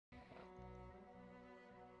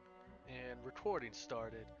recording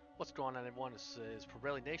started. What's going on, everyone? This is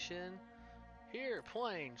Pirelli Nation here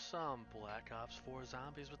playing some Black Ops 4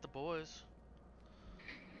 Zombies with the boys.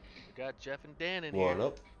 We got Jeff and Dan in here. What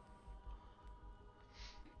up?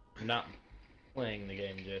 Not playing the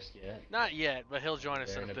game just yet. Not yet, but he'll join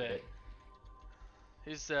us There in a bit.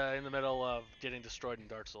 He's in the middle of getting destroyed in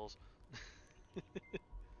Dark Souls.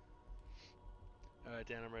 Alright,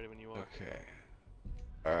 Dan, I'm ready when you are. Okay.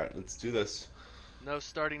 Alright, let's do this. No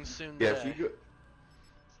starting soon Yeah, day.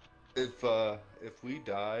 if we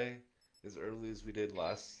die as early as we did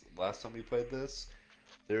last time we played this,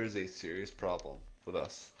 there is a serious problem with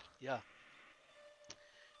us. Yeah.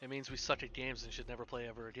 It means we suck at games and should never play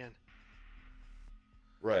ever again.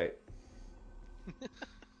 Right.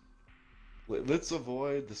 Let's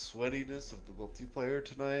avoid the sweatiness of the multiplayer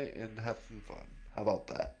tonight and have some fun. How about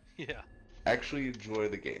that? Yeah. Actually enjoy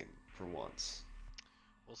the game for once.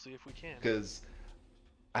 We'll see if we can. Because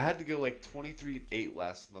I had to go like 23-8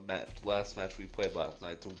 last match we played last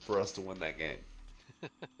night for us to win that game.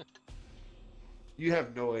 You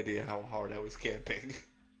have no idea how hard I was camping.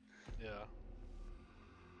 Yeah.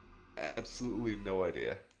 Absolutely no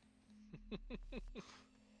idea.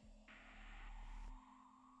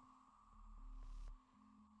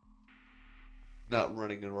 Not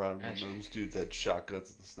running around when those dudes had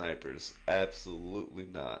shotguns and snipers. Absolutely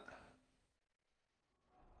not.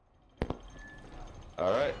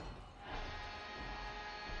 Alright.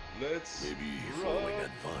 Let's Maybe following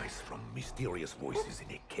advice from mysterious voices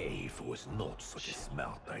in a cave was not such a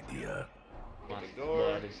smart idea. My Open door.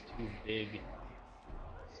 blood is too big.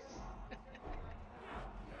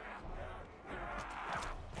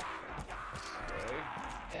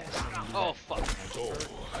 Oh, fuck. So, you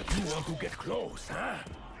want to get close, huh?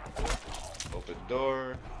 Open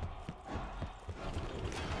door.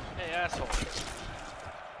 Hey, asshole.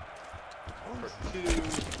 For 2.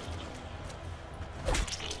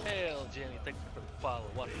 Hail, Jenny. Thank you for the follow.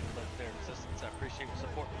 Welcome to Legendary Resistance. I appreciate your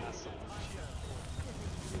support. Not so much.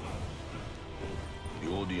 The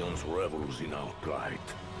audience revels in our plight.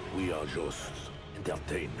 We are just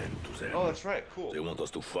entertainment to them. Oh, that's right. Cool. They want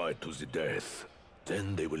us to fight to the death.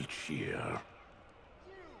 Then they will cheer.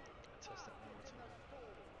 Test that one more time.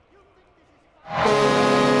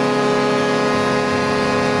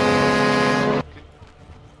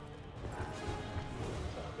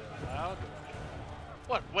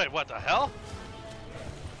 What? Wait, what the hell?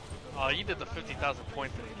 Oh, you did the 50,000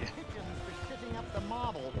 point thing again. For shitting up the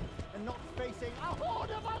marble and not facing a horde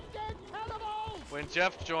of undead cannibals! When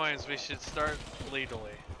Jeff joins, we should start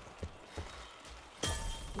legally.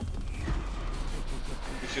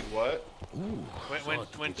 We should what? Ooh,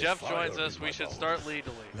 When Jeff joins us, we should start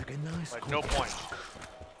legally. Like a nice Like, no cookie. points.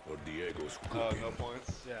 For Diego's cooking. No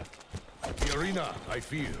points. Yeah. The arena, I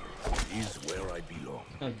fear, is where I belong.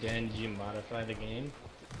 Oh, Dan, did you modify the game?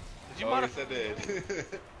 Did you Oh, yes, modify? I did.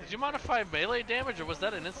 Did you modify melee damage, or was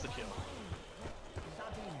that an insta kill?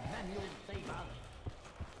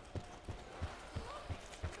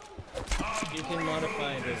 You can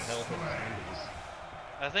modify the health of zombies.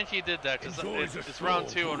 I think he did that because Enjoy the it's round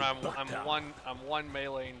thrill 2 and to I'm lockdown. one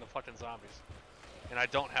meleeing the fucking zombies, and I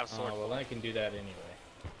don't have sword. Oh, well, I can do that anyway.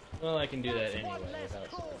 Well, I can do that anyway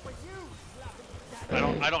without sword.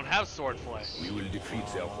 I don't have sword play. We will defeat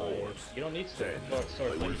their hordes. You don't need sword, Then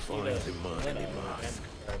sword I play. will You find need a the man in Lena the or mask.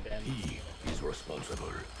 Ben. He is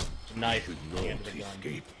responsible. Knife Should at the end not of the gun.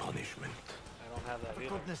 escape punishment. I don't have that For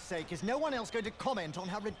either. goodness sake, is no one else going to comment on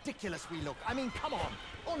how ridiculous we look? I mean, come on.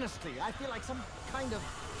 Honestly, I feel like some kind of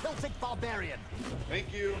Celtic barbarian.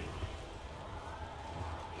 Thank you.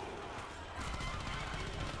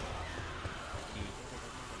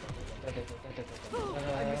 I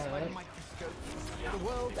miss my microscope. The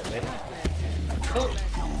world.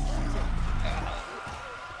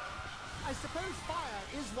 I suppose fire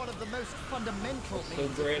is one of the most fundamental What's so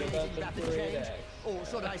means of great about creating the rapid great change. axe? Or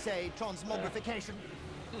should I say transmogrification?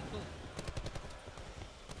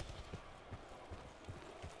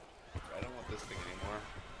 I don't want this thing anymore.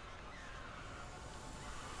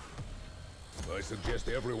 I suggest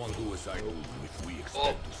everyone do as I do if we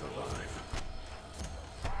expect to survive.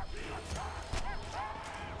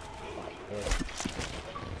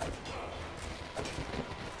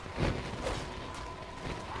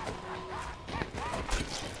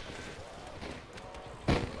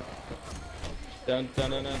 Dun dun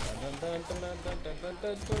dun dun dun dun dun dun dun dun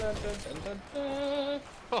dun dun dun dun.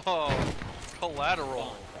 Oh,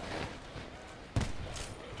 collateral.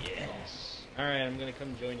 Yes. All right, I'm gonna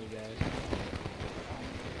come join you guys.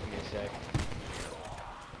 Give me a sec.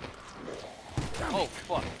 Oh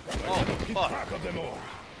fuck. Oh Keep fuck. track of them all.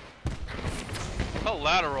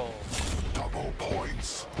 Collateral. Double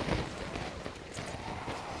points.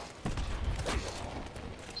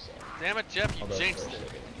 Damn it, Jeff, you Although jinxed first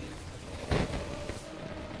it. I get-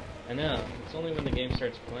 I know. It's only when the game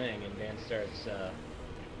starts playing and Dan starts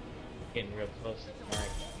getting real close to the mic.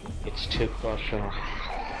 It's too close.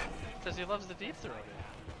 Because he loves the deep throat.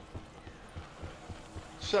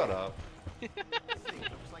 Shut up. Looks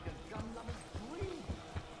like a gun-lover's dream.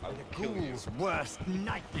 I will kill you. Ghoul's worst You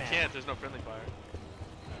nightmare. can't, there's no friendly fire.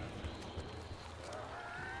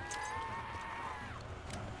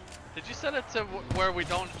 Did you set it to where we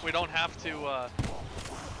don't have to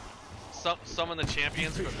summon the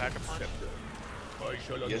champions for Packer Punch? I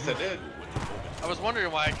shall Yes, I did. I was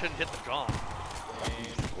wondering why I couldn't hit the gaunt.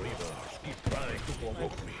 keep trying to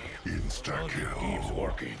provoke me. Insta-kill. Keeps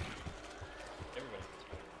working.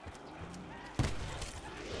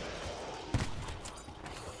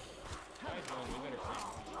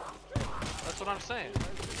 That's what I'm saying.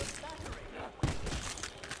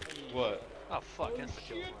 What? Oh fuck, insta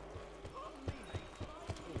kill.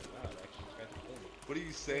 What are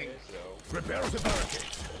you saying, Joe? Prepare the barricade.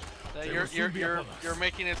 They will soon be upon us. You're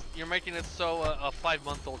making it so a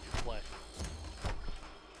 5-month-old can play.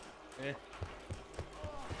 Eh.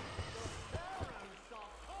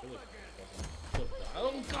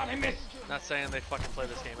 Oh god, I missed! Not saying they fucking play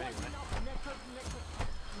this game anyway.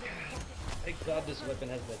 Thank god this weapon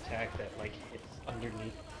has an attack that, like, hits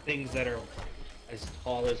underneath things that are as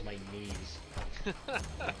tall as my knees.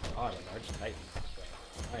 God, an Archtitan.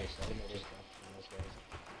 Nice, I didn't know there was drops from those guys.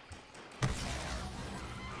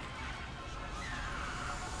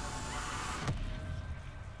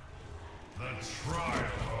 The trial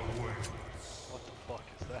awaits. What the fuck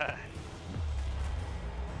is that?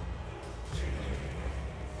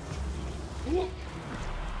 Let's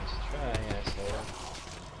try, asshole.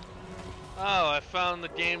 Oh, I found the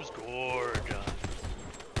game's gore gun.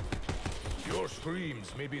 Your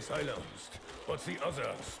screams may be silenced, but the others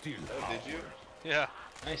still. Oh, did you? Yeah,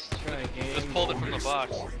 Nice try, game. just pulled it from the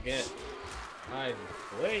box. Forget. I've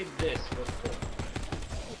played this before.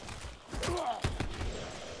 God,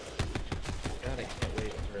 I can't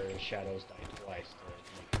wait for Shadows Die Twice to make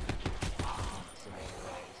some other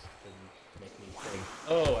ways to make me think,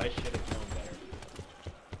 oh, I should have known better.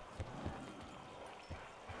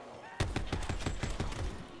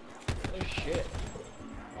 Oh shit.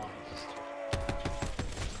 Oh,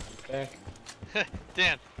 back.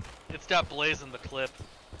 Dan, it's got Blaze in the clip.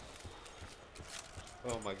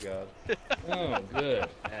 Oh my god. Oh, good,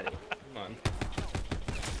 Patty. Come on.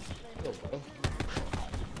 Go, bro.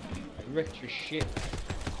 I wrecked your shit.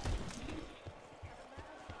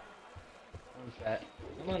 Come on, Fat.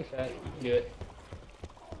 Come on, Fat. You can do it.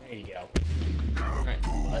 There you go. Alright,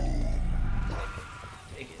 bud.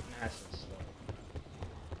 Take it nice and slow.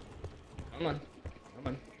 Come on. Come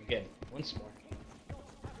on. Again. Once more.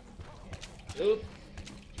 Oop.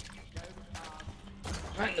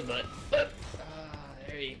 Right in the butt. Boop. Ah,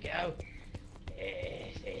 there you go.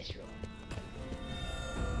 Yes, that's right.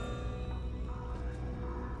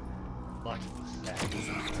 Lucky sack.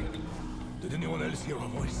 Did anyone else hear a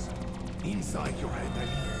voice? Inside your head, I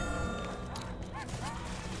mean.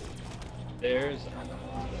 There's a lot of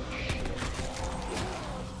shit.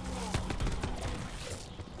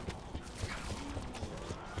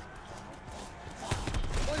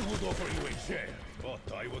 I would offer you a chair, but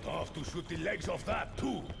I would have to shoot the legs off that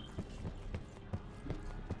too.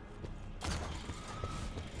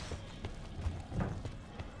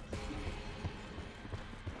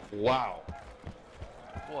 Wow.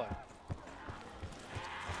 What?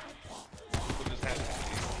 What just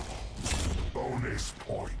happened? Bonus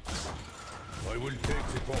points. I will take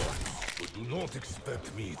the points, but do not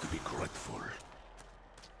expect me to be grateful.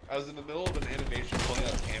 I was in the middle of an animation pulling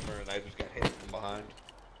out a hammer and I just got hit from behind.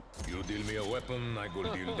 You deal me a weapon, I go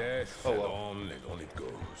deal death, Oh, and well. on it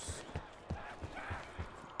goes.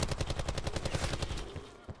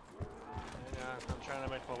 Hang on, I'm trying to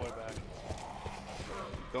make my way back.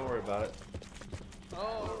 Don't worry about it.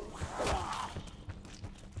 Oh.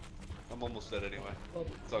 I'm almost dead anyway.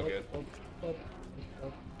 It's all good.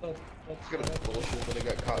 It's gonna be bullshit that I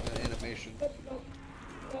got caught in an animation.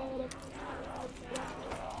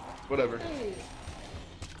 Whatever.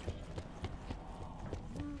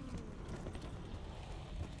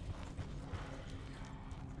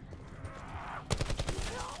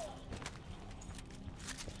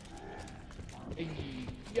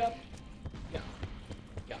 Yup. Yeah.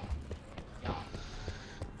 Yeah. Yeah.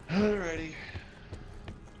 Alrighty.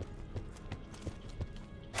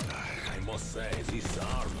 I must say, this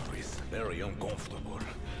armor is very uncomfortable.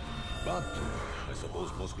 But I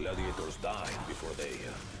suppose most gladiators died before they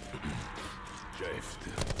chafed.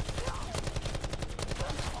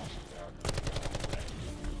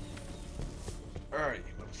 Alright,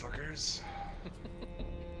 you motherfucker. ears.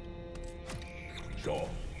 So,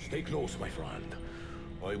 stay close, my friend.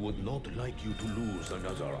 I would not like you to lose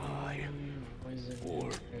another eye. Or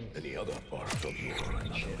any other parts of your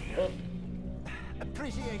anatomy.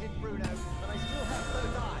 Appreciated, Bruno, but I still have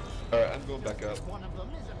both eyes. Alright, I'm going back up. One of them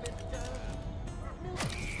is a bit,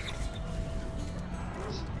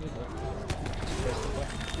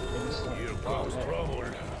 Here comes trouble.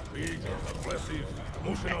 Big, aggressive,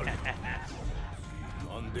 emotional.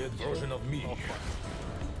 Undead version of me.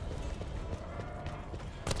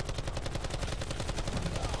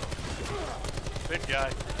 Big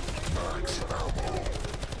guy.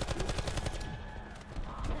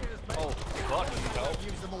 Oh, fuck. I'll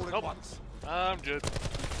use them all at Nope. once. I'm good.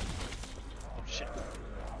 Oh, shit.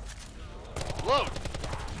 Load!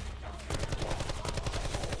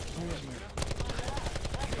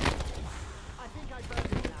 I think I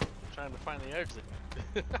burned it now. Trying to find the exit.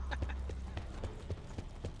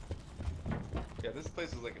 Yeah, this place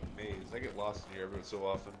is like a maze. I get lost in here every so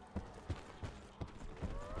often.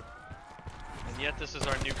 And yet this is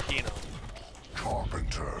our new Kino.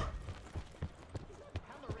 Carpenter.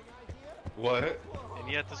 Hammering idea? What?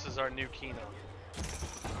 And yet this is our new Kino.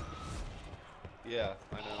 Yeah,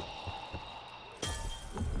 I know.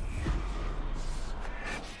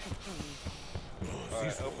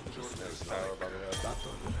 Alright, open the door to this tower by the way.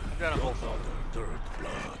 I've got a whole phone. Dirt,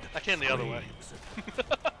 blood. I can the other way.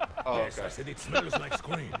 Oh, Yes, okay. I said it smells like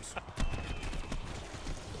screams.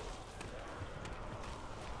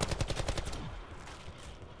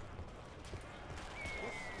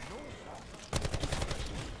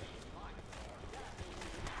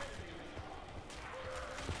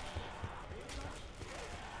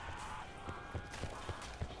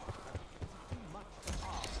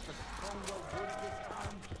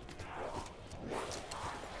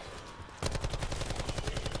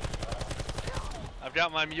 I've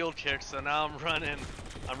got my mule kick, so now I'm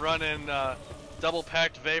running double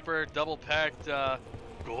packed Vapor, double packed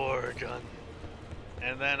Gorgon.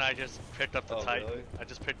 And then I just picked up the Oh, Titan. really? I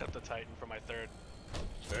just picked up the Titan for my third.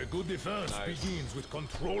 A good defense Nice. begins with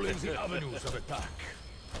controlling the avenues of attack.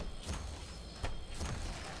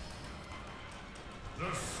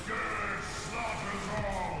 The scourge slaughters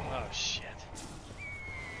all. Oh shit.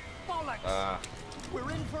 Bollocks! We're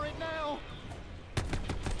in for it now!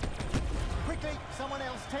 Quickly, someone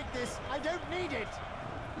else take this. I don't need it!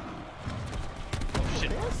 Oh shit.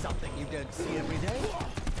 There's something you don't see every day.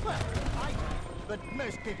 Well, I do, but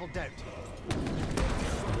most people don't.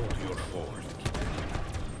 Not your fault.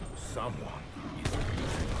 Someone is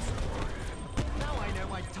responsible. Now I know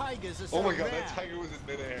why tigers are so Oh my god, rare. that tiger was in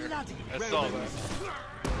midair. Bloody I saw rodents.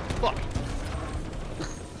 Fuck.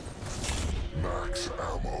 Max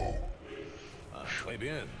ammo. Très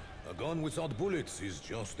bien. A gun without bullets is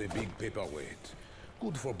just a big paperweight.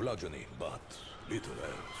 Good for bludgeoning, but little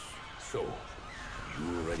else. So, you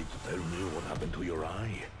ready to tell me what happened to your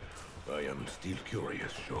eye? I am still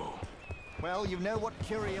curious, Shaw. Well, you know what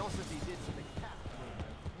curiosity did to the cat.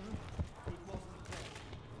 Hmm? It wasn't dead.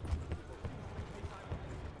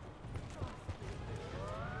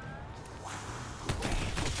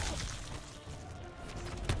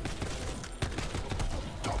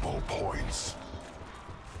 Double points.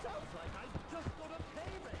 Sounds like I just got a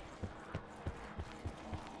pay raise.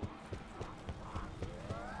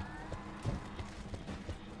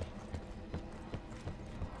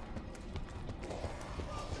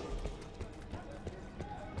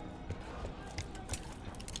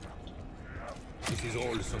 This is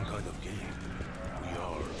all some kind of game. We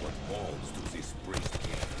are what pawns to this priest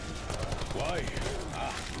king. Why?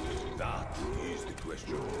 Ah, that is the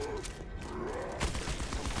question.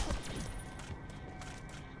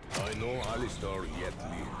 I know Alistair yet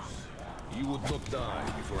lives. He would not die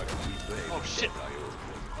before I can repay Oh, the shit. debt I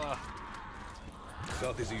owe him.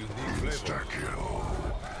 That is a unique flavor.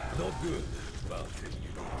 Kill. Not good, but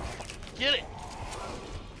you know. Get it.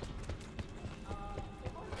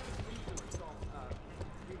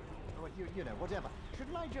 Well, you know, whatever.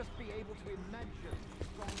 Shouldn't I just be able to imagine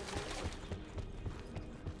stronger people?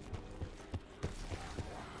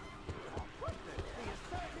 What the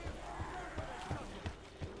assertive?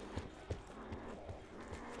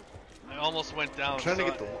 I almost went down. I'm trying to so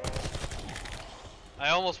get the. I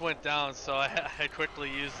almost went down, so I quickly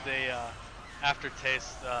used the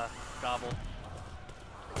aftertaste gobble.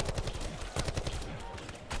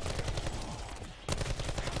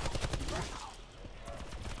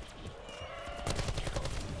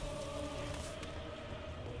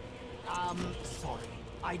 Sorry.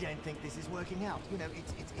 I don't think this is working out. You know,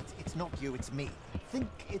 it's not you, it's me. Think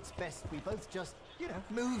it's best we both just, you know,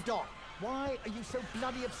 moved on. Why are you so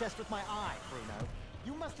bloody obsessed with my eye, Bruno?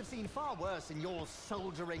 You must have seen far worse in your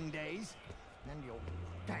soldiering days. And your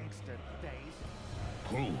gangster days.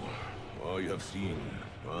 True. I have seen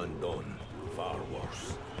and done far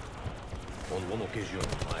worse. On one occasion,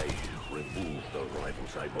 I removed the rival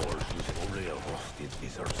cyborgs using only a rusted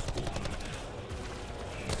wizard spoon.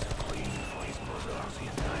 He screamed for his mother the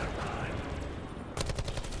entire time.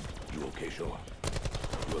 You okay, Shaw?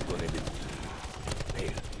 You are gonna be...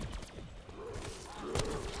 Hey.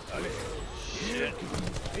 Allez. Shit.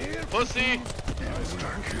 Pussy!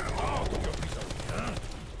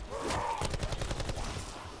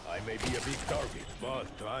 I may be a big target, but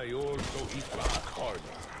I also hit back harder.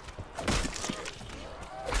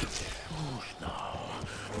 Whoosh now.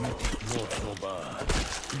 It is not so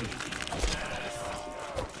bad.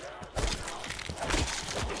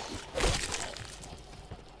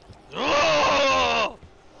 Oh!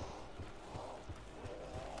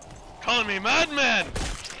 Calling me madman!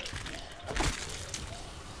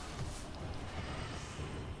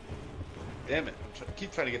 Damn it!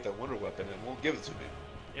 Keep trying to get that wonder weapon and it won't give it to me.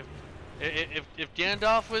 If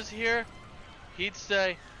Gandalf was here, he'd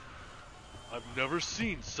say, "I've never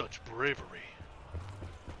seen such bravery."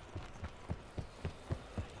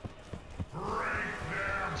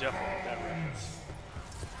 Jeff liked that reference.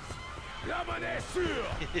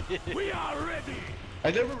 We are ready! I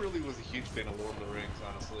never really was a huge fan of Lord of the Rings,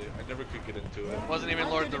 honestly. I never could get into it. It wasn't even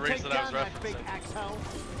Lord of the Rings that I was Big referencing. axe helm.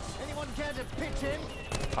 Anyone care to pitch in?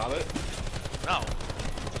 Hobbit? No,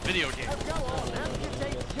 it's a video game. Oh, go on,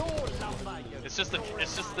 amputate your lumber, you It's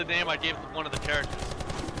just the name I gave one of the characters.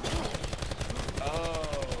 Oh.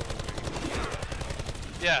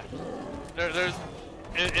 Yeah,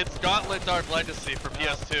 it's Gauntlet Dark Legacy for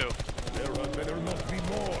PS2. There had better not be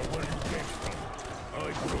more where you came from.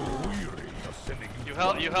 I grow weary of sending you.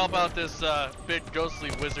 You help out this big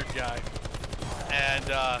ghostly wizard guy,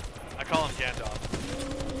 and I call him Gandalf.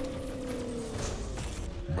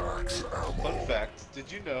 Max ammo. Fun fact, did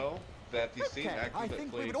you know that the same Okay, I actor that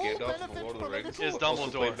think we played would all Gandalf in benefit The Lord of the from a Rings Is little also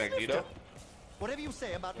played Dumbledore. Magneto? Whatever you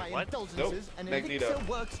say about my What? indulgences, Nope, an Magneto. elixir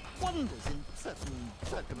works wonders in certain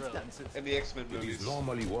circumstances. In the X-Men It movies. is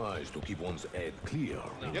normally wise to keep one's head clear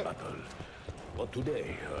in Yep. battle. But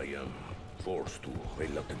today, I am forced to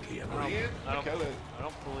reluctantly agree. Ian I don't, McKellen. I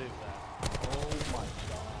don't believe that.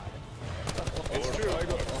 It's true.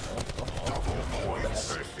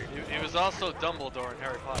 He was also Dumbledore in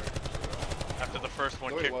Harry Potter. After the first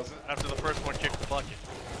one No, he kicked. wasn't. After the first one kicked the bucket.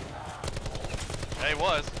 Yeah, he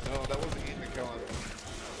was. No, that wasn't Ian McKellen.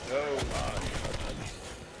 No,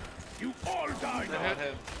 You all die Then now! not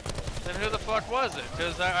him. Then who the fuck was it?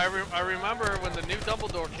 Because I remember when the new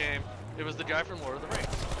Dumbledore came, it was the guy from Lord of the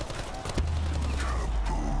Rings.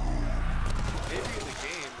 Maybe in the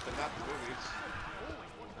game, but not the movies.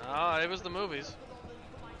 Ah, it was the movies.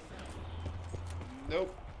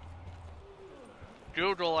 Nope.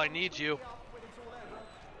 Google, I need you.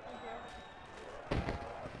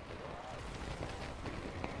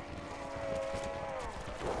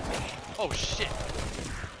 Oh shit!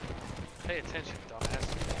 Pay attention, dumbass.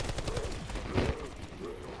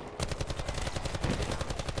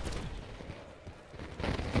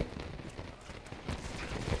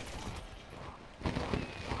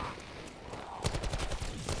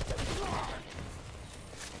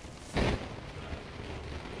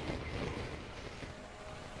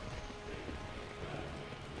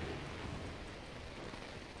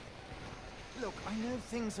 Look, I know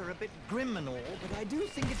things are a bit grim and all, but I do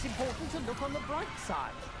think it's important to look on the bright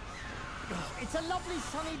side. It's a lovely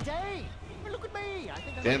sunny day. Look at me. I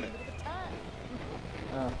think I'm Damn getting a it. bit of a tan.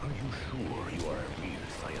 Are you sure you are a real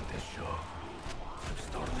scientist, Shaw? I'm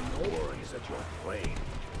starting to worry that your brain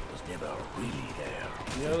was never really there.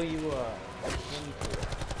 No, you are.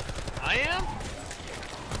 I am?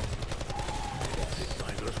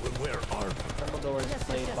 Tigers will wear armor. Dumbledore is Yes,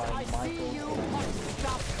 played yes, by I see Michael. you, hot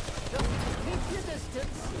stuff. Just keep your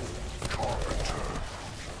distance. Carpenter.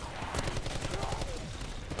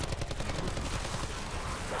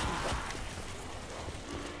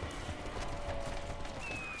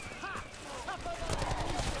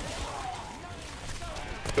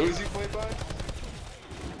 Who is he played by?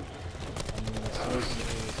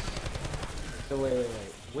 So wait.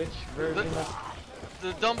 Which version of...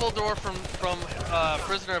 The Dumbledore from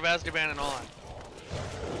Prisoner of Azkaban and on.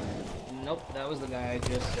 Nope, that was the guy I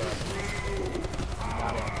just got in.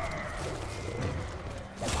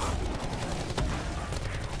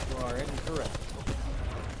 You are incorrect.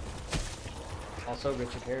 Also,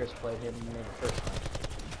 Richard Harris played him in the first one.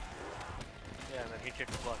 Yeah, and then he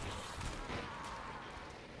kicked the bucket.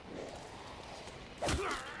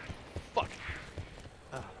 Fuck.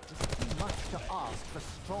 Is it too much to ask for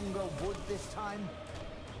stronger wood this time?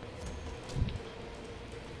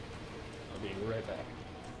 be right back.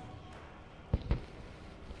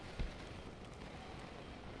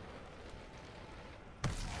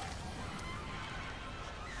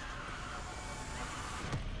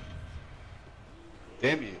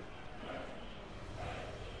 Damn you.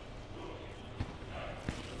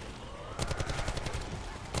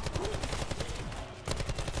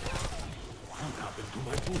 What happened to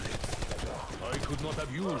my bullets? I could not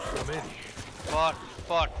have used so many. Fuck,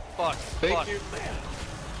 fuck, fuck, Thank fuck. you.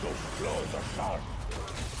 Those claws are sharp.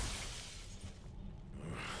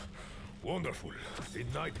 Wonderful. The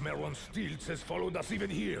nightmare on stilts has followed us even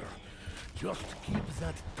here. Just keep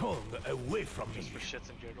that tongue away from me. Just for shits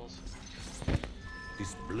and giggles.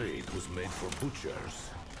 This blade was made for butchers.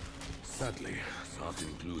 Sadly, that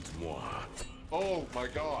includes moi. Oh my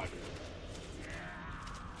god.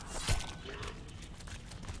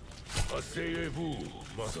 Asseyez-vous,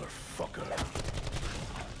 motherfucker.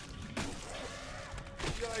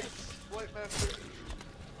 Yikes. Blight Master.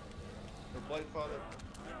 Or Blight Father.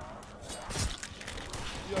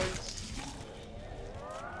 Yikes.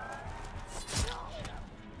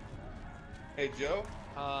 Hey Joe,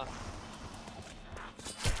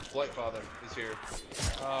 Blight Father is here.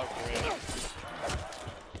 Oh, great.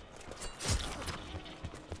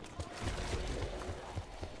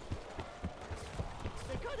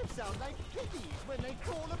 They kind of sound like piggies when they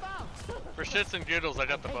crawl about. For shits and giggles, I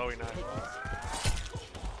got the Bowie knife.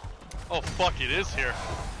 Oh, fuck, it is here.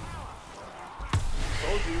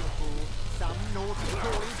 Told you. Some naughty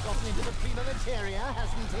boy's gotten into the prima materia,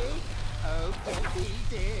 hasn't he? Oh, course he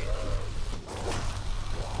did.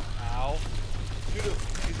 Ow. Shoot him.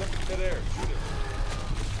 He's up in midair. Shoot him.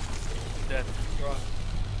 Dead. Run.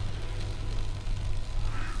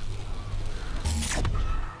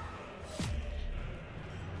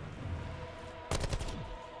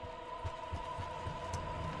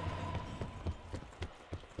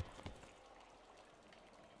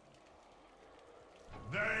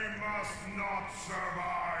 They must not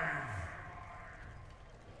survive.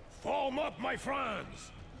 Form up, my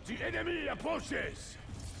friends! The enemy approaches!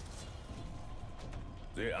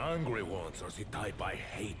 The angry ones are the type I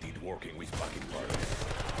hated working with back in Paris.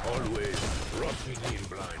 Always rushing in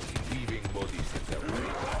blindly, leaving bodies in their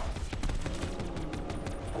wake.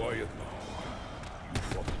 Quiet now. You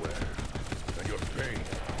fought well, and your pain.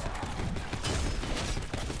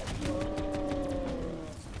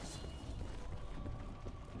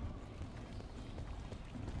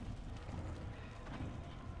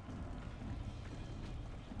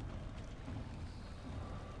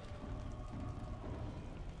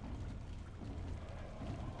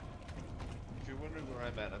 If you're wondering where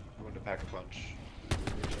I'm at, I'm going to pack a punch.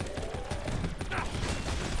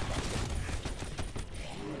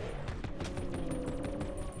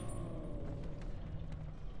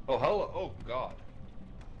 Oh, hello. Oh, God.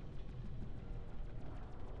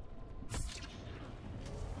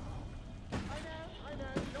 I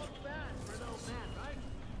know, not bad for an old man, right?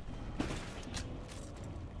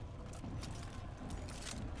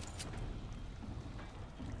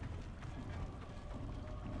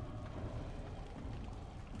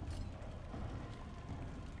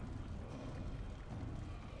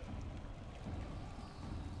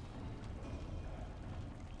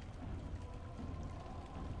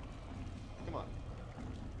 Come on.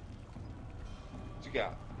 What you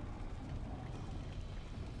got?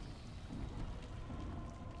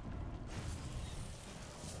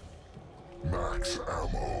 Max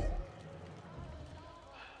ammo.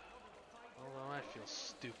 Although I feel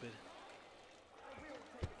stupid.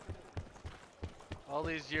 All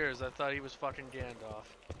these years, I thought he was fucking Gandalf.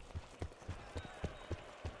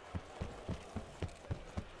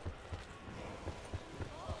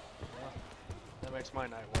 Well, that makes my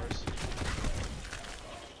night worse.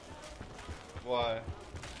 Why?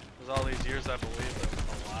 Because all these years I believed it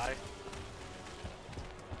was a lie.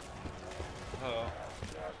 Oh.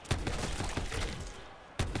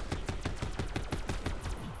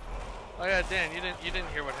 Oh yeah, Dan, you didn't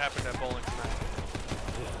hear what happened at bowling tonight.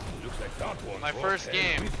 Looks like that one. My got first hell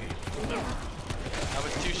game. busy. I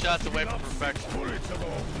was 2 shots away from perfection. Bullets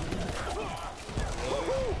ago.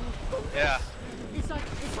 Yeah, It's like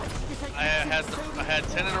I had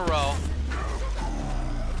 10 in a row,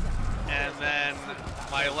 and then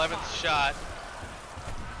my 11th shot,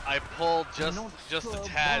 I pulled just a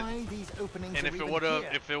tad, and if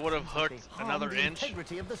it would have hooked another inch,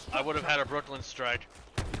 I would have had a Brooklyn strike,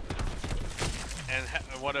 and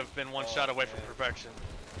it would have been 1 shot away from perfection.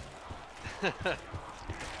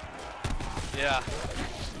 Yeah,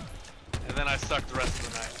 and then I sucked the rest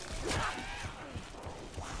of the night.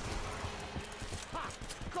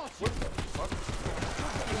 What the fuck?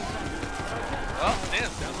 Oh,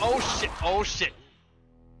 Nana's down. Oh shit! Oh shit!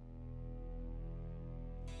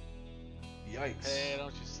 Yikes. Hey,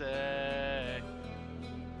 don't you say.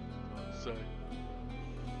 Don't say.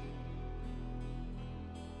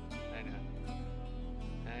 Hang on.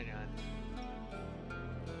 Hang on.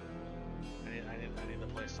 I need to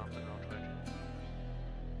play something real quick.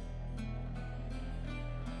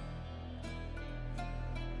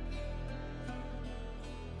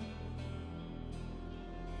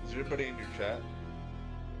 Is everybody in your chat?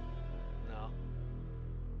 No.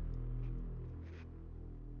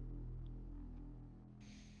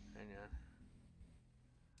 Hang on.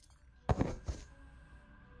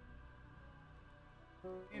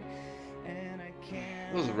 And I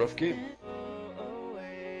can't That was a rough game.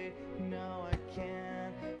 away. No, I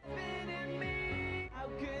can't fit in me. How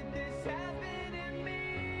could this happen to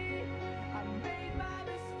me? I made my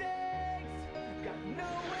mistakes, got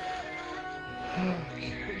nowhere to run. The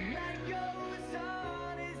night goes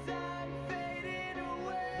on as I'm fading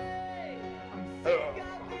away. I'm sick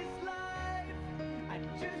of this life. I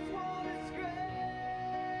just wanna scream.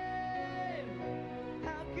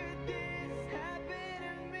 How could this happen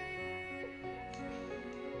to me?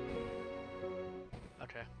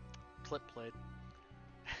 Okay. Clip played.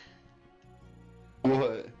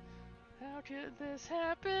 What? How could this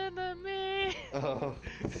happen to me? Oh.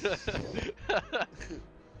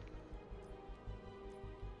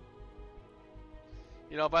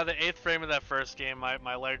 You know, by the 8th frame of that first game,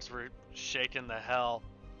 my legs were shaking the hell,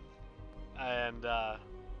 and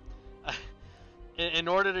in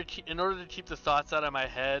order to keep the thoughts out of my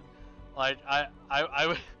head, like I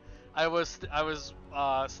was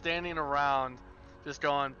standing around, just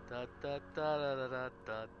going da da da da da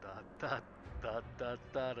da da da da da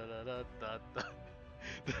da da da da.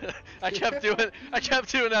 I kept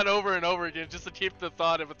doing that over and over again just to keep the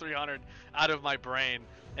thought of a 300 out of my brain,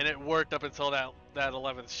 and it worked up until that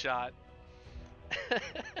 11th shot.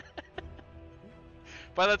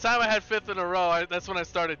 By the time I had 5th in a row, that's when I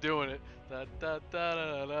started doing it. Da, da,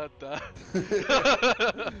 da, da, da,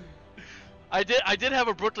 da. I did have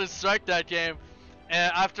a Brooklyn strike that game,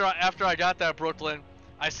 and after I got that Brooklyn,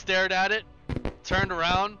 I stared at it, turned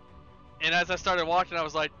around, and as I started walking, I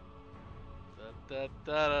was like, da,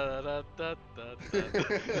 da, da, da, da, da,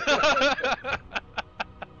 da.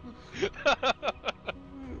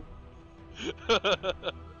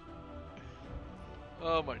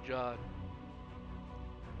 Oh my god.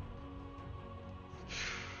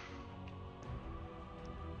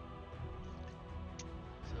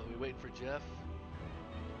 So we waiting for Jeff?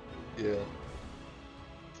 Yeah.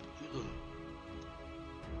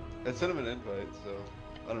 I sent him an invite, so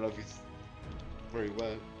I don't know if he's where he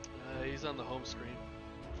went. He's on the home screen.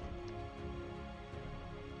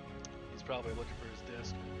 He's probably looking for his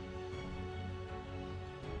disc.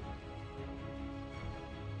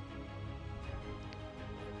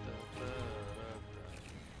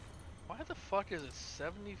 Why the fuck is it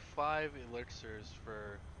 75 elixirs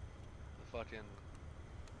for the fucking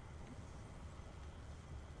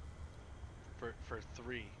for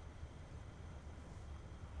 3?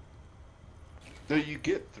 No, you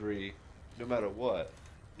get 3, no matter what.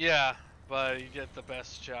 Yeah, but you get the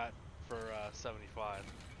best shot for 75.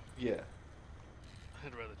 Yeah.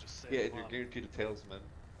 I'd rather just say. Yeah, and you're guaranteed a tailsman.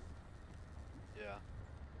 Yeah.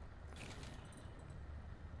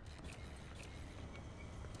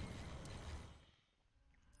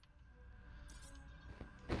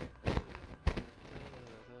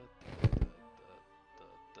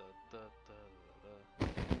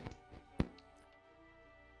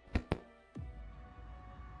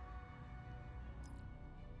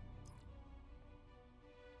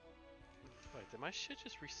 Wait, did my shit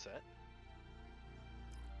just reset?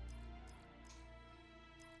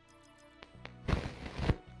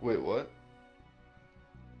 Wait, what?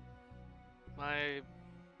 My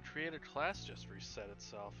creator class just reset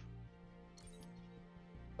itself.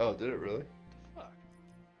 Oh, did it really? Fuck.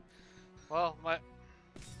 Well, my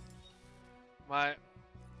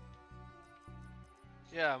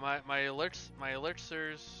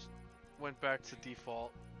elixirs went back to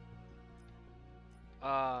default.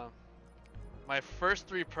 My first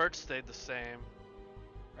 3 perks stayed the same.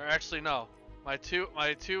 Or actually no, my 2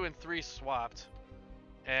 and 3 swapped,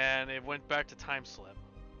 and it went back to time slip.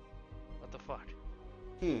 What the fuck?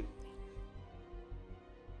 Alright,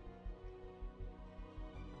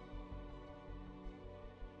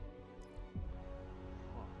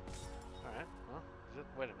 well,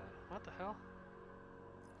 wait a minute. What the hell?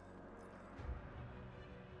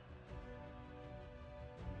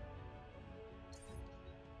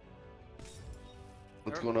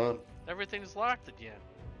 What's going on? Everything's locked again.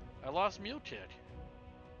 I lost Mule Kick.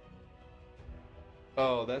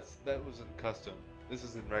 Oh, that wasn't custom. This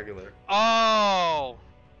is in regular. Oh!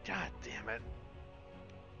 God damn it.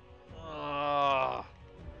 Oh.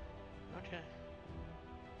 Okay.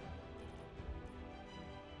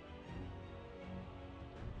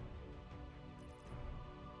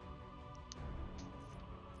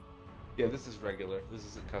 Yeah, this is regular. This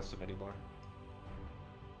isn't custom anymore.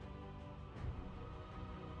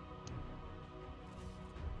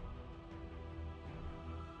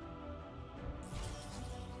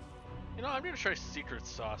 You know, I'm gonna try Secret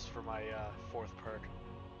Sauce for my 4th perk.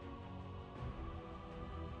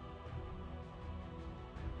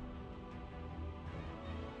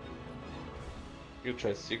 You gonna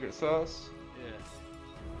try Secret Sauce? Yeah.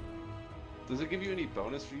 Does it give you any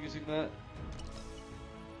bonus for using that?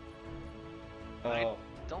 I Oh,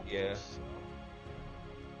 don't yeah. think so.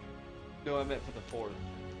 No, I meant for the 4th.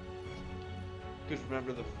 Because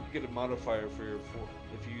remember, you get a modifier for your 4th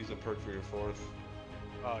if you use a perk for your 4th.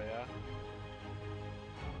 Oh, yeah?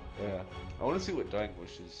 Yeah. I want to see what Dying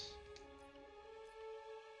Wish is.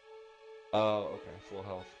 Oh, okay. Full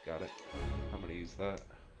health. Got it. I'm gonna use that.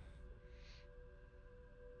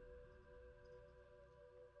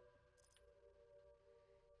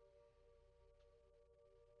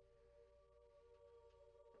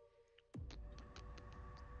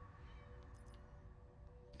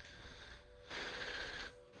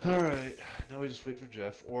 Alright. Now we just wait for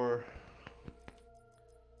Jeff. Or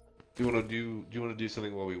do you want to do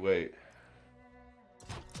something while we wait?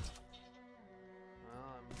 Well,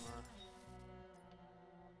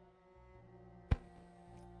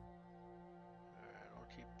 Alright, I'll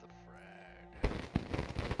keep the frag.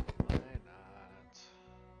 Why not?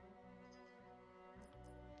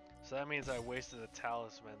 So that means I wasted a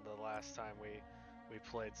talisman the last time we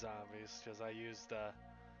played zombies, because I used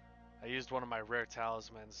one of my rare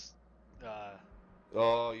talismans.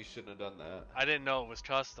 Oh, you shouldn't have done that. I didn't know it was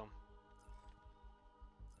custom.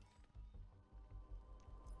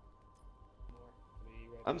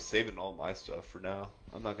 I'm saving all my stuff for now.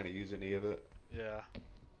 I'm not gonna use any of it. Yeah.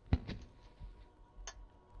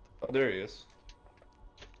 Oh, there he is.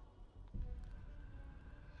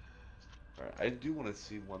 Alright, I do want to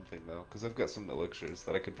see one thing though, because I've got some elixirs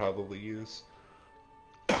that I could probably use.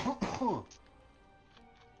 I've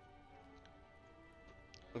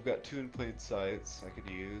got 2 in plain sights I could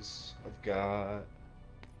use. I've got...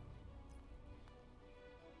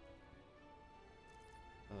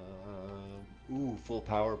 ooh, full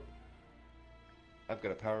power. I've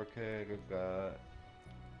got a power keg, I've got...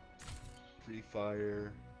 free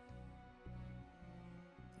fire.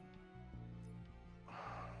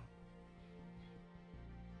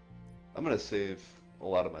 I'm gonna save a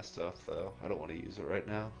lot of my stuff though. I don't want to use it right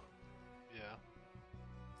now. Yeah.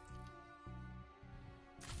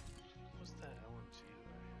 What was that LMG that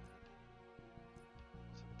I had?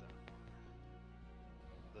 Was it that one?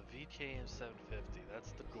 The VKM 750,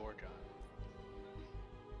 that's the Gorgon.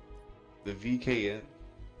 The VKN?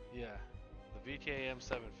 Yeah, the VKM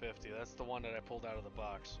 750, that's the one that I pulled out of the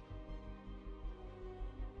box.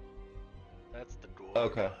 That's the Gorgon.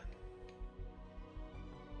 Okay.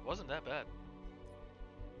 Wasn't that bad.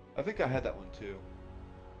 I think I had that one too.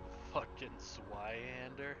 Fucking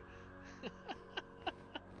Swyander.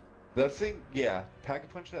 That thing, yeah. Pack a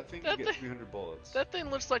punch that thing, That you get thing- 300 bullets. That thing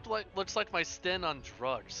looks like my Sten on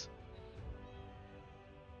drugs.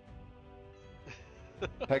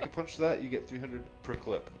 Pack a punch that, you get 300 per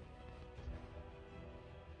clip.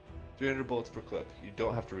 300 bullets per clip. You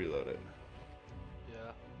don't have to reload it.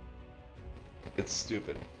 Yeah. It's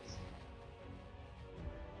stupid.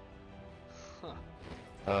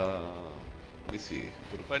 Huh. Let me see.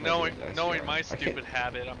 But knowing my stupid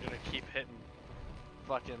habit, I'm gonna keep hitting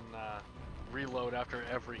fucking reload after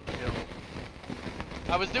every kill.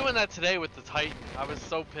 I was doing that today with the Titan. I was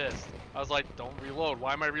so pissed. I was like, don't reload.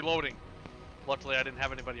 Why am I reloading? Luckily, I didn't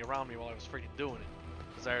have anybody around me while I was freaking doing it,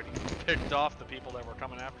 because I already picked off the people that were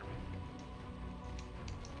coming after me.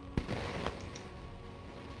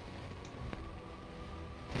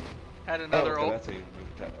 Had another okay, that's how you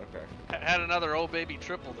move that. Okay. had another old baby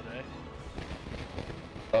triple today.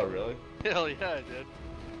 Oh, really? Hell yeah, I did.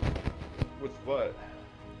 With what?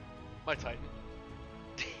 My Titan.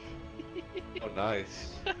 Oh,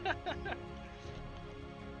 nice.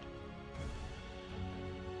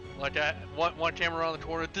 Like one camera on the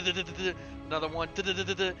corner, another one, and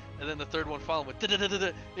then the third one following with,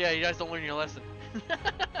 yeah, you guys don't learn your lesson.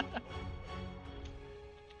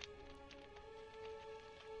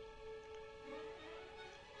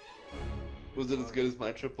 Was it as good as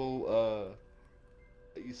my triple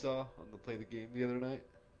that you saw on the play the game the other night?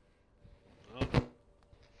 Oh.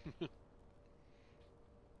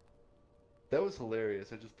 That was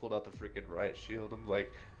hilarious. I just pulled out the freaking riot shield. I'm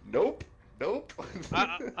like, nope, nope.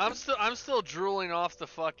 I'm still drooling off the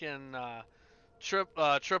fucking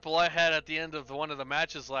triple I had at the end of one of the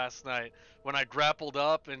matches last night when I grappled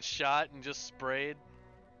up and shot and just sprayed.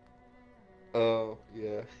 Oh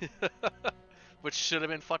yeah. Which should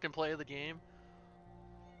have been fucking play of the game.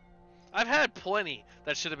 I've had plenty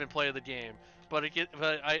that should have been play of the game, but I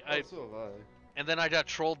So have I. and then I got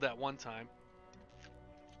trolled that one time.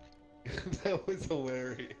 That was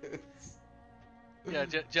hilarious. Yeah,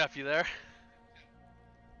 Jeff, you there?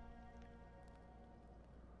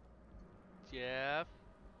 Jeff?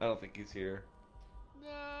 I don't think he's here. No.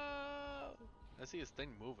 I see his thing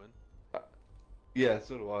moving. Yeah,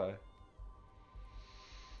 so do I.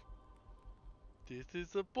 This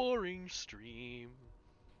is a boring stream.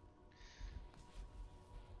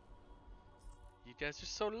 You guys are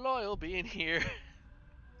so loyal being here.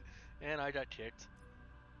 And I got kicked.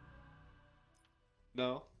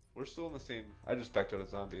 No, we're still in the same. I just backed out of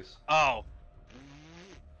zombies. Oh.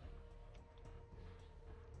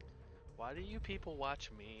 Why do you people watch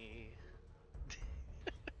me?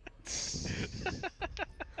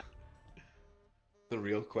 The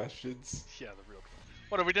real questions. Yeah, the real.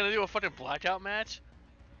 What are we gonna do? A fucking blackout match?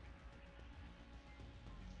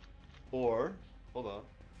 Or, hold on.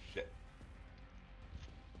 Shit.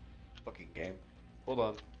 Fucking game. Hold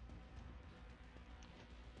on.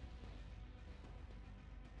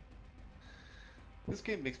 This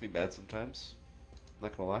game makes me mad sometimes.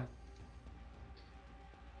 Not gonna lie.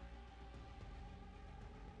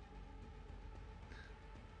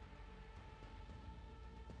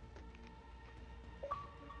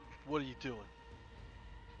 What are you doing?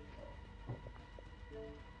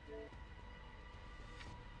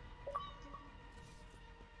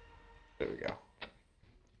 There we go.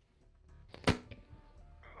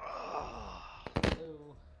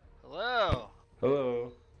 Hello. Hello.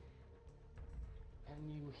 Hello. Can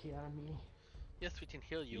you hear me? Yes, we can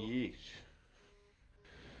hear you. Yeesh.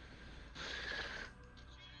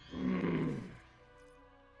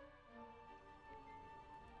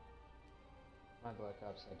 My Black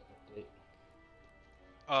Ops had an update.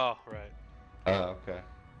 Oh, right. Oh, okay.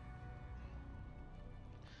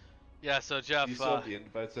 Yeah, so Jeff, Do you still have the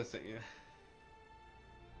invites I sent you?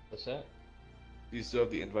 What's that? Do you still have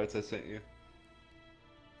the invites I sent you?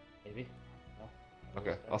 Maybe? No?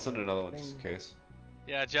 Okay, I'll send another one just in case.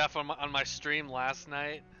 yeah, Jeff, on my stream last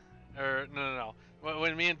night, or no.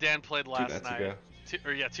 When me and Dan played last 2 nights night, ago.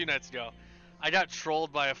 2 nights ago, I got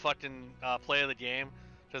trolled by a fucking play of the game,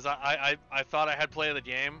 because I thought I had play of the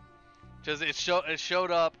game, because it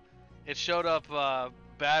showed up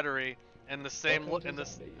battery in the same look in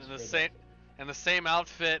the same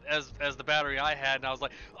outfit as the battery I had, and I was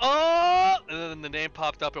like, oh, and then the name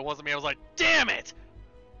popped up. It wasn't me. I was like, damn it!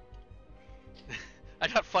 I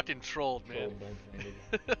got fucking trolled, man.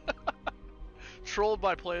 Trolled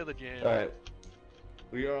by play of the game. Alright.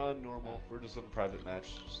 We are on normal. We're just on a private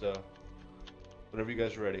match, so whenever you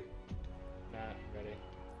guys are ready. Not ready.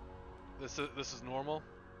 This is normal.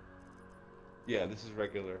 Yeah, this is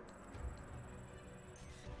regular.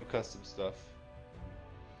 No custom stuff.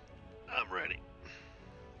 I'm ready.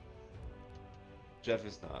 Jeff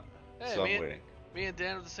is not, Hey, so me, I'm waiting. me and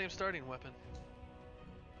Dan have the same starting weapon.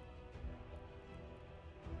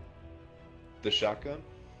 The shotgun?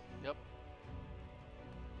 Yep.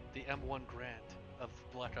 The M1 Grant of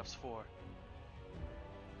Black Ops 4.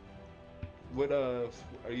 What are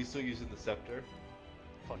you still using the scepter?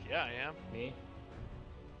 Fuck yeah, I am. Me?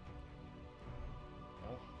 No?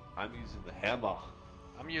 I'm using the hammer.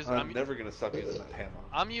 I'm never gonna stop using that hammer.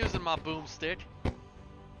 I'm using my boomstick.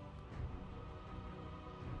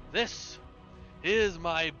 This is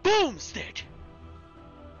my boomstick.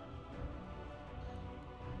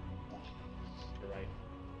 You're right.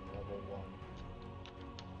 Level 1.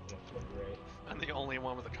 Gonna flip right. I'm the only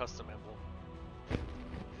one with a custom emblem.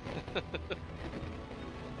 I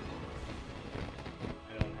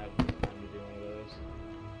don't have the time to do one of those.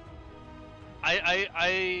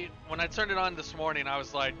 I when I turned it on this morning, I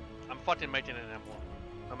was like, I'm fucking making an emblem,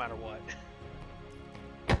 no matter what.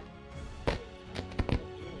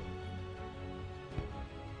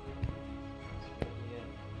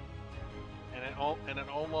 And it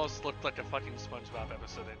almost looked like a fucking SpongeBob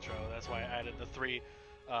episode intro. That's why I added the 3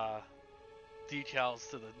 decals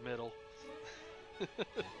to the middle. I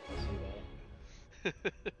see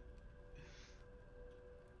that.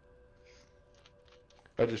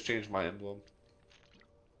 I just changed my emblem.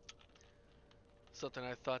 Something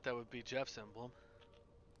I thought that would be Jeff's emblem,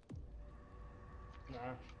 Nah,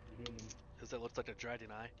 too human. because it looks like a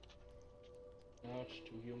dragon eye. No, it's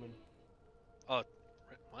too human. Oh,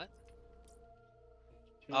 what?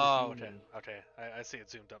 Oh, okay. human. Okay, I see it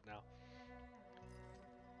zoomed up now.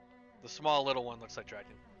 The small little one looks like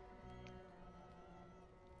Dragon.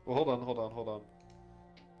 Well, hold on.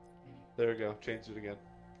 There we go. Changed it again.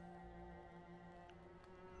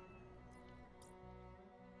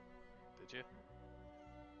 Did you?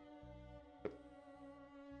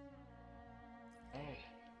 Oh,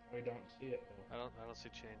 we don't see it though. I don't see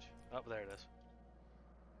change. Oh, there it is.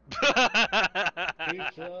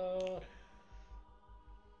 Pizza.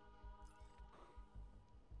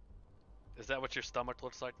 Is that what your stomach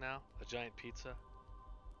looks like now? A giant pizza?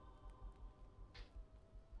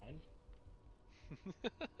 Fine.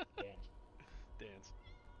 Dance.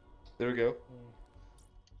 There we go.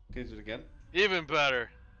 Changed it again. Even better.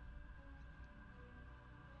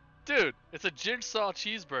 Dude, it's a jigsaw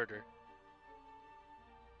cheeseburger.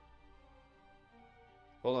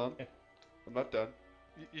 Hold on. I'm not done.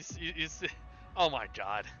 You see? Oh my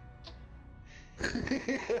god.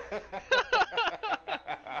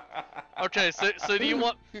 Okay, so do you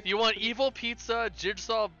want evil pizza,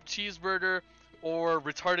 jigsaw cheeseburger, or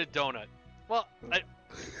retarded donut? Well, I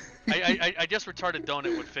guess retarded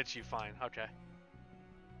donut would fit you fine. Okay.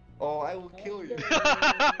 Oh, I will kill you.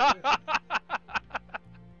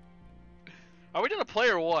 Are we gonna play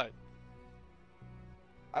or what?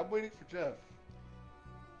 I'm waiting for Jeff.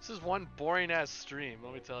 This is one boring ass stream,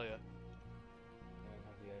 let me tell you.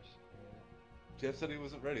 Jeff said he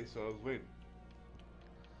wasn't ready, so I was waiting.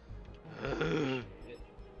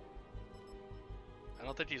 I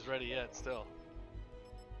don't think he's ready yet, still.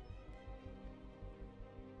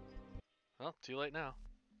 Well, too late now.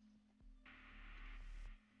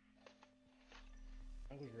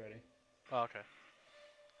 I was ready. Oh, okay.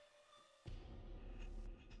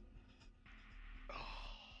 I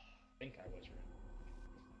think I was ready.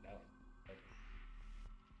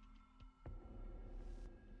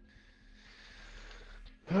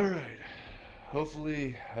 No. Alright.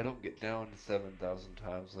 Hopefully, I don't get down 7,000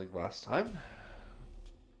 times like last time.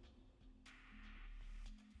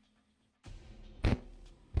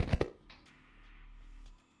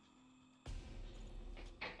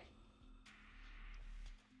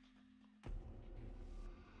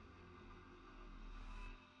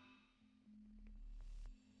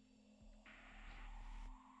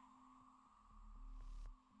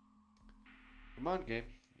 Come on, game.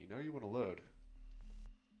 You know you want to load.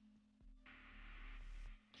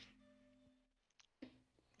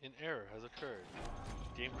 An error has occurred.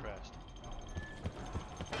 Game crashed.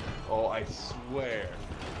 Oh, I swear.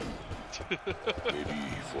 Maybe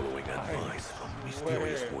following advice from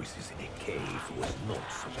mysterious voices in a cave was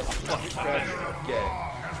not so Again.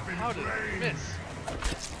 How did I miss?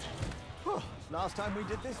 Last time we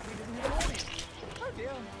did this, we didn't have an audience. Oh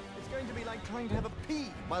dear, it's going to be like trying to have a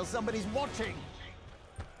pee while somebody's watching.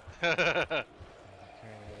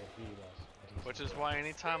 Which is why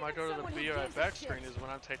anytime I go to the BRI back screen is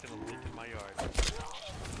when I'm taking a leak in my yard.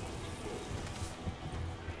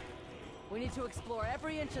 We need to explore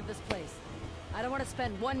every inch of this place. I don't want to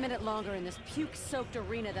spend 1 minute longer in this puke-soaked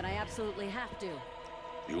arena than I absolutely have to.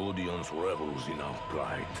 The audience revels in our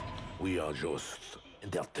pride. We are just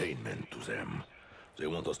entertainment to them. They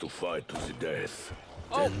want us to fight to the death.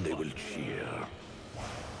 Then they will cheer.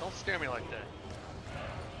 Don't scare me like that.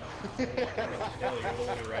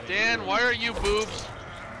 Dan, why are you boobs?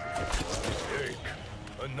 Mistake.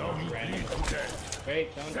 And now you bleed to death.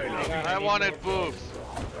 Wait, don't hang on. I wanted boobs.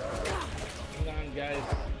 Hang on, guys.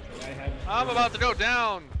 I have I'm about to go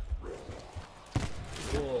down.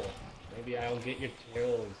 Cool. Maybe I'll get your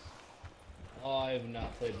kills. Oh, I have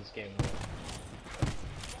not played this game well.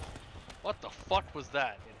 What the fuck was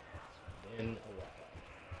that? In a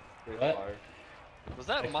Great What? fire. Was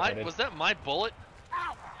that I my started. was that my bullet?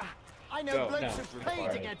 Ow! I know No, blokes no, who it's pay to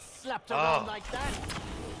required. get slapped around like that.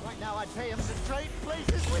 Right now I'd pay him to trade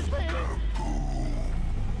places with me.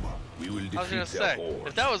 We will I was defeat gonna their say, horde.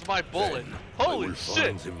 if that was my bullet, Then holy I will shit!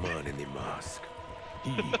 find the man in the mask.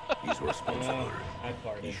 He is responsible. I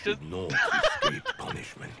He farted. should not escape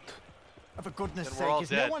punishment. For goodness Then we're all sake, is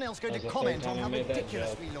dead. no one else going That to was the comment first on time how I made that ridiculous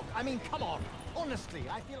joke. we look? I mean, come on. Honestly,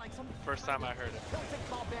 I feel like some First time I heard it. Celtic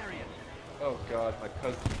barbarian. Oh god, my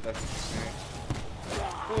cousin messaged me.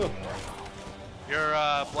 Your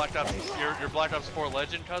Black Ops, your Black Ops 4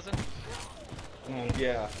 Legend cousin?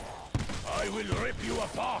 Yeah. I will rip you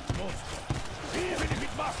apart, monster. Even if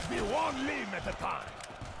it must be one limb at a time.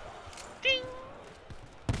 Ding!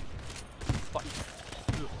 Fuck.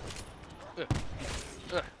 Ugh.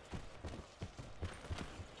 Ugh.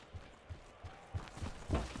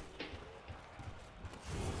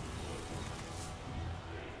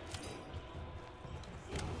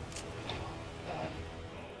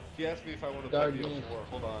 He asked me if I want to play Guard BO4. me.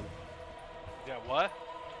 Hold on. Yeah, what?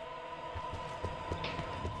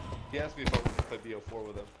 He asked me if I wanted to play BO4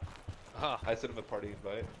 with him. Huh. I sent him a party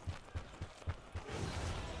invite.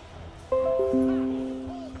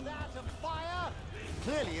 That a fire?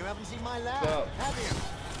 Clearly you haven't seen my lab, Stop. have you?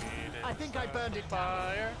 I think I burned it down.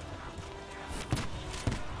 Fire.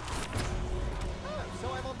 Oh,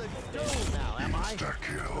 so I'm on the dole now, am I?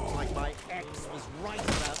 Looks like my ex was right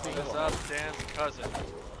about me. What's up, Dan's cousin?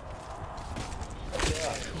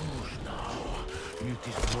 It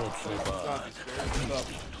is not so bad. Stop, he's scared.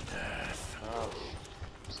 Stop.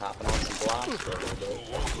 Just hopping on some blocks for a little bit.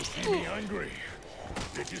 You want to see me angry?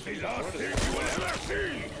 This is the last thing you will ever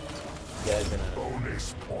see! You guys in a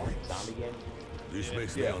Bonus points. zombie game? This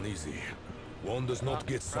makes me uneasy. One does not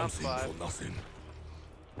get something five. for nothing.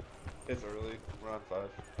 It's early. We're on 5.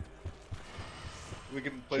 We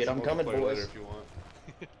can play Shit, some I'm coming, multiplayer boys. later if you want.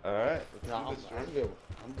 Alright, let's No, do this, I'm George. good.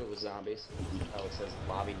 I'm good with zombies. Oh, it says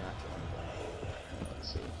lobby not joined. Let's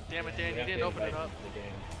see. Damn it, Dan, you didn't open it up.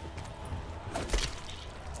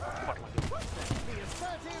 Fuck am I doing? Be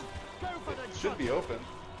assertive, go for the Should be open.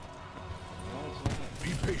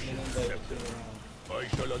 Be patient, Captain. I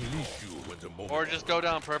shall unleash you when the moment Or just go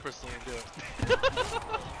down purposely and do it.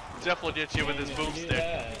 Jeff will get you with his boomstick.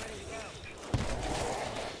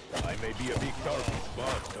 I may be a big target,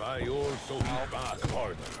 but I also hit back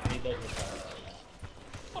harder.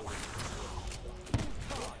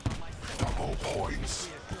 Double points.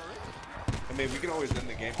 I mean, we can always end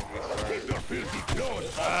the game when we start. Keep your filthy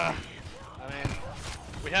claws I off me. mean,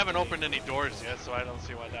 we haven't opened any doors yet, so I don't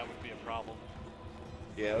see why that would be a problem.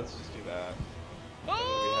 Yeah, let's just do that.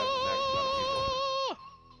 Oh!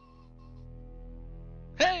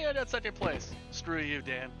 Hey, I got second place. Screw you,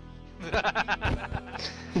 Dan.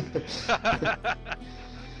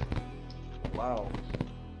 Wow.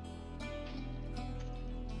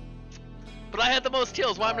 But I had the most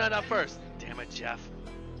kills. Why am I not first? Damn it, Jeff.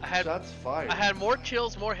 I Shots fired. had more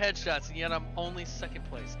kills, more headshots, and yet I'm only second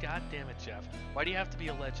place. God damn it, Jeff. Why do you have to be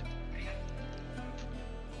a legend?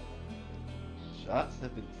 Shots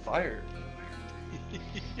have been fired.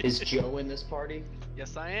 Is Joe in this party?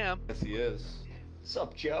 Yes, I am. Yes, he is. What's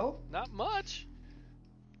up, Joe? Not much.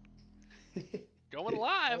 Going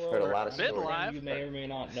live. Heard a lot of Been stories. live. You may or may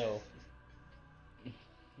not know.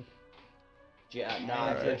 Yeah, no,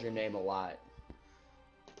 I've heard your name a lot.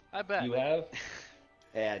 I bet. You have?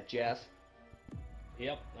 Yeah, Jeff.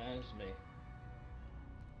 Yep, that is me.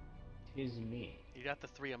 Tis me. You got the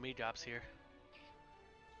 3 amigops here.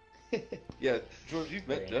 Yeah, George, you've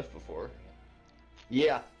met Jeff before.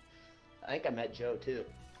 Yeah. I think I met Joe too.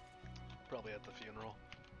 Probably at the funeral.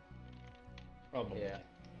 Probably. Yeah.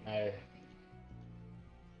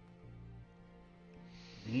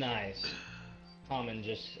 Nice. Common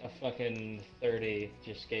just a fucking 30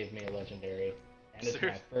 just gave me a legendary. And it's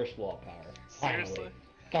my first wall power. Seriously?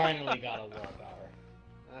 Finally got a wall power.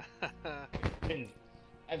 I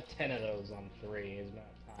have 10 of those on 3. It's about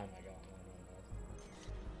time I got one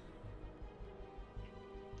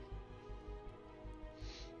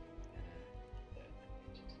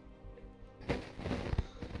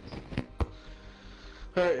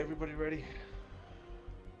Alright, everybody ready?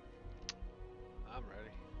 I'm ready.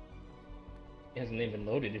 It hasn't even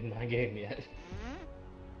loaded in my game yet.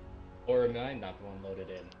 Or am I not the one loaded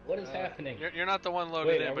in? What is happening? You're not the one loaded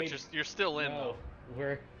Wait, in, are but we- you're still in No, though.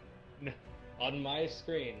 we're no, on my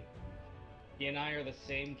screen. He and I are the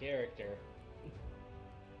same character.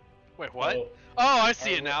 Wait, what? So, Oh, I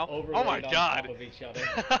see are it now. we Oh my overlaid on god. top of each other.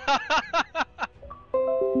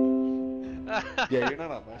 Yeah, you're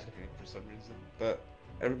not on my screen for some reason. But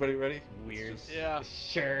everybody ready? Let's Weird. just- Yeah,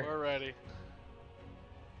 Sure. we're ready.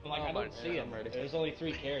 Like, Oh I my don't see God, him. I'm ready. There's only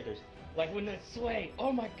 3 characters. Like when they sway.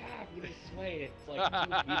 Oh my god, when they sway, it's like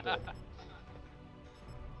 2 people.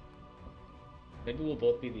 Maybe we'll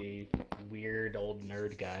both be the weird old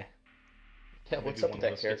nerd guy. Yeah, what's Maybe up with one of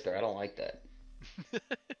that us character? I don't like that.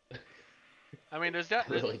 I mean, I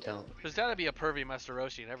really don't. there's gotta be a pervy Master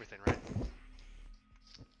Roshi and everything, right?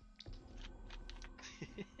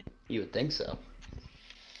 You would think so.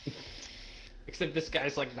 Except this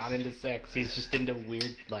guy's like not into sex. He's just into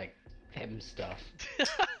weird like hem stuff.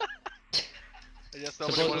 I guess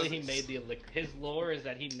nobody Supposedly wanted- he made the elixir. His lore is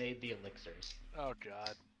that he made the elixirs. Oh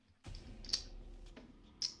god.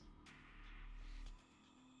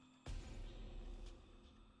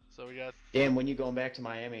 So we got. Dan, when you going back to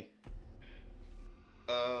Miami?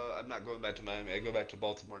 I'm not going back to Miami. I go back to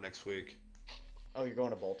Baltimore next week. Oh, you're going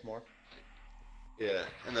to Baltimore? Yeah,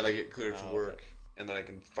 and then I get cleared for Oh, okay. work, and then I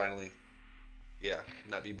can finally, yeah,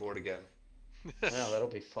 not be bored again. Well, that'll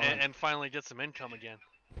be fun. And finally get some income again.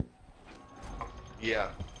 Yeah,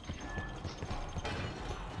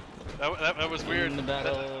 That was weird.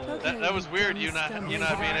 That was weird. You not being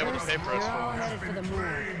able to pay for us. We're all headed for the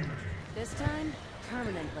moon. This time,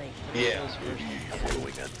 permanently. Yeah. Following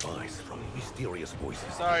advice from mysterious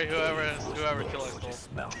voices. Sorry, whoever killed us.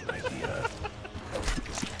 Smell idea. I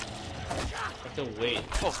have to wait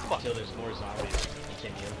until there's more zombies to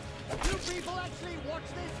continue. You people actually watch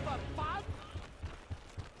this for fun?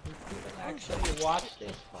 Actually, watch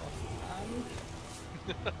this for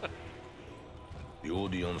fun. The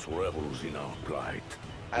audience revels in our plight.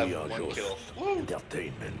 I We have are one just kill.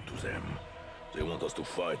 entertainment to them. They want us to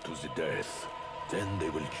fight to the death. Then they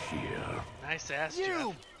will cheer. Nice ass, You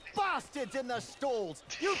Jeff. bastards in the stalls!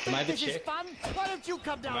 You Am I think the this is chick? fun? Why don't you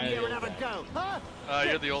come down Am I here the and old have a guy? go, huh?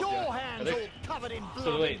 You're Get the old your guy. hands Are all they- covered in blood.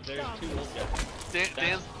 So wait, and there's dung. two old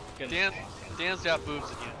guys. Dan's got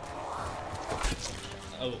boobs again.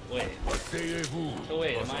 Oh wait. Asseyez-vous, So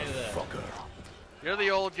wait, am I the? motherfucker. You're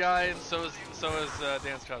the old guy, and so is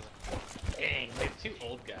Dan's cousin. Dang, we have two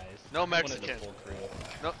old guys. No I wanted the Mexican. full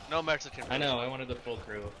crew. No Mexican. I know, I wanted the full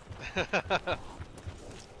crew.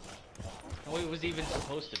 No, it was even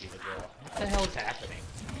supposed to be the girl. What the hell is happening?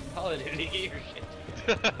 Call of Duty, get your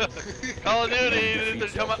shit. Call of Duty, you need to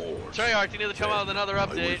come out. Treyarch, you need to come out with another I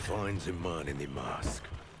will update. find the man in the mask.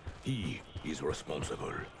 He is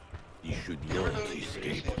responsible. He should not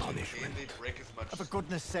escape punishment. For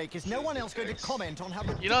goodness sake, is no one else going to comment on how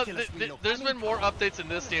You know, ridiculous we look? there's been more updates in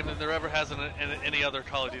this game than there ever has in any other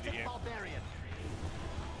Call of Duty game. Barbarian.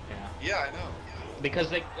 Yeah. Yeah, I know. Because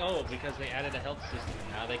they added a health system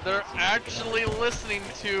and now they can't They're see actually listening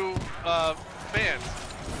to fans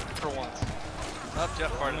for once. Not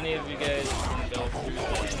Jeff How Harden. many of you guys can go through the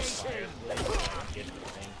get the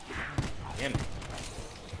thing? Damn it.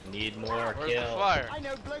 Need more Where's kills. the fire? I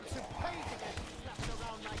know blokes who pay to get slapped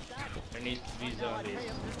around like that. There needs to be zombies.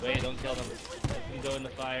 Wait, don't kill them. Let them go in the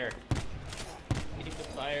fire. Need the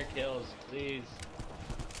fire kills, please.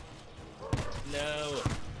 No.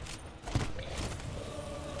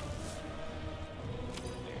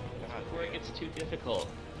 Before it gets too difficult.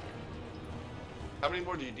 How many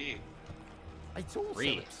more do you need? It's also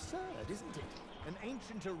 3. absurd, isn't it? An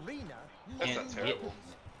ancient arena. That's not modern terrible.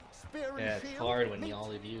 weapons, Spear and Yeah, it's shield, hard when meat,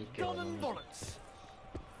 all of you kill gun and them. bullets.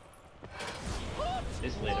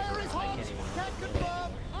 This later Fire version, is I hot. can't even Can't remember.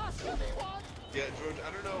 confirm. Ask anyone. Yeah, George,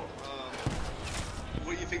 I don't know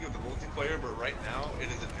what you think of the multiplayer, but right now it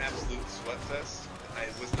is an absolute sweat fest. I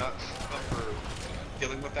was not up for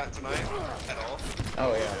dealing with that tonight at all.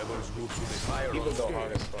 Oh yeah. People go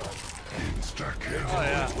hard as fuck. Oh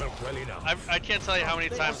yeah. I can't tell you how many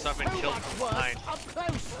times I've been killed from behind. Up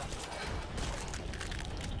close.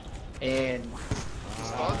 And The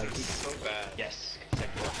spawns are so bad. Yes.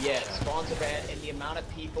 yeah, spawns are bad, and the amount of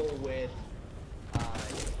people with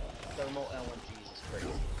thermal LMGs is crazy.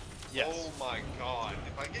 Yes. Oh my god.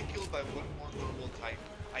 If I get killed by one more thermal type,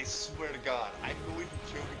 I swear to god, I'm going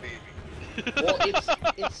to choke a baby. Well,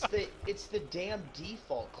 it's the damn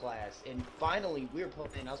default class, and finally we were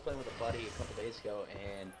playing. I was playing with a buddy a couple days ago,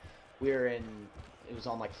 and we were in. It was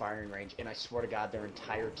on like firing range, and I swear to God, their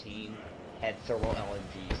entire team had thermal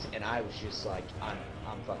LMGs, and I was just like, I'm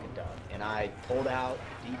fucking done. And I pulled out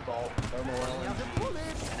default thermal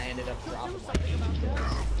LMG, and I ended up dropping like 80 kills.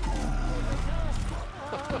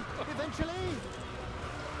 Eventually.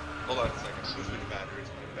 Hold on a second. Switch me to batteries.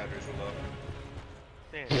 My batteries are low.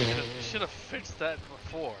 Man, you should have fixed that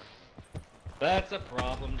before. That's a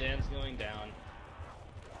problem. Dan's going down.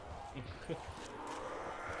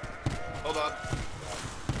 Hold on.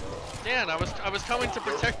 Dan, I was coming to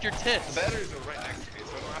protect your The tits. batteries are right next to me,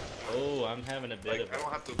 so I don't have to. Oh, I'm having a bit Like, of I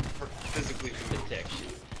don't have to physically a do protection.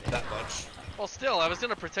 that much. Well, still, I was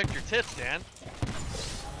gonna protect your tits, Dan.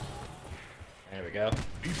 There we go.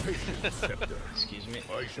 Be patient, Scepter. Excuse me.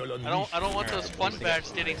 I shall unleash I don't want those Alright, fun we got bags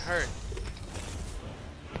some getting race. hurt.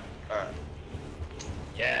 Alright.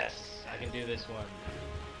 Yes, I can do this one.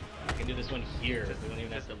 I can do this one here. We don't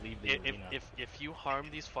even have to leave the arena. If you harm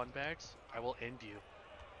these fun bags, I will end you.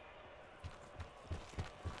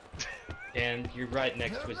 Dan, you're right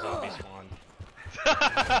next to a zombie spawn.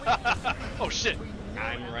 Oh shit!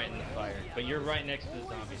 I'm right in the fire, but you're right next to the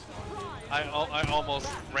zombie spawn. I almost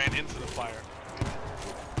ran into the fire.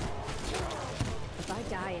 If I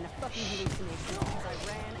die in a fucking hallucination because I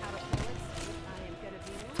ran out of bullets, I am gonna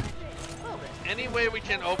be living. Any way we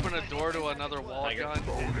can open a door to another wall gun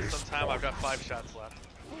in some time? I've got 5 shots left.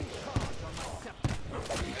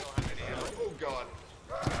 Oh god.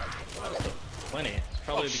 Plenty. It's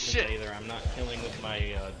probably because shit. either I'm not killing with my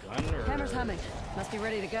gun or... Hammer's humming. Must be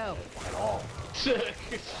ready to go.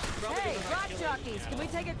 Hey, rock jockeys, can we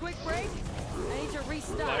take a quick break? I need to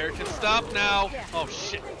restock. Fire can stop now. Yeah. Oh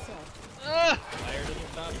shit! I think so. Fire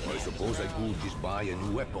doesn't stop. I suppose I could just buy a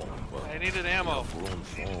new weapon, but I needed ammo. I've grown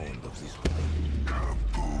fond of this.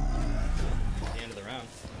 The end of the round.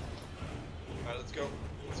 Alright, let's go.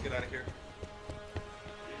 Let's get out of here.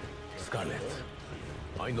 Scarlet,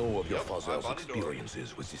 I know of your Yep, father's I'm on the door.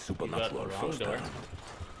 experiences with the got supernatural the wrong door. firsthand.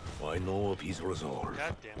 I know of his resolve.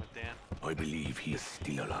 God damn it, Dan. I believe he is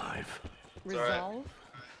still alive. alright. Resolve?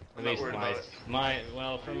 I'm not worried about it. For my route,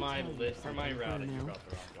 I think you brought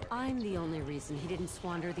the wrong door. I'm the only reason he didn't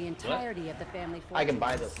squander the entirety of the family fortune. I can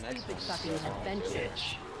buy this next Stupid one. fucking adventure.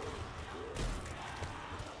 Bitch.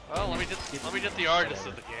 Well, let me get the artist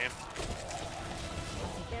of the game.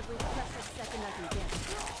 Take every precious second I can get.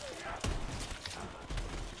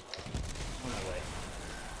 On my way.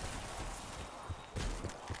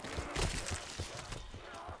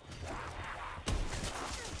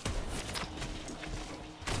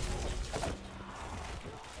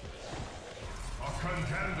 A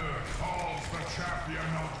contender calls the champion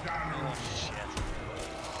of Danu.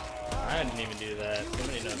 I didn't even do that.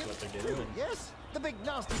 Somebody knows what they're doing. Yes? The big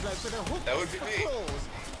nasty bloke with a hook. That would be me. Claws.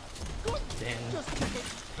 Go on, Damn. just kick it.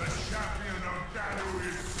 The champion of Danu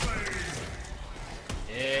is slain.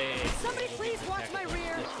 Yay. Somebody please watch my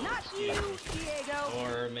rear. Not you, Diego.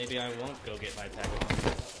 Or maybe I won't go get my pack of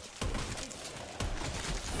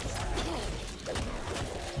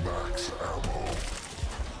Max ammo.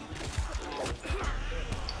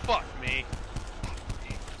 Fuck me.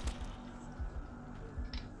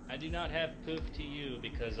 I do not have poof to you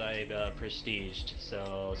because I've prestiged,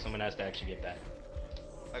 so someone has to actually get that.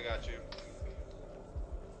 I got you.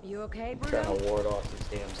 You okay, Trying Bruno? to ward off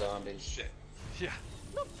these damn zombies. Shit. Yeah.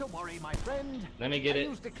 Not to worry, my friend. Let me get I it.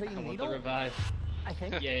 used a clean I want the needle. revive. I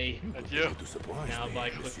think. Yay. That's you. To surprise Now me, buy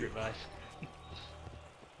quick monsieur. revive.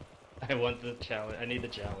 I want the challenge. I need the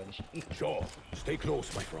challenge. Sure, stay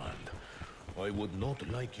close, my friend. I would not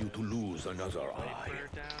like you to lose another eye, Vapor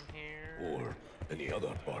down here. or any other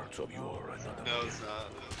parts of your anatomy. No, it's not.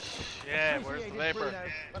 Yeah, where's the Appreciate it, vapor? Bruno,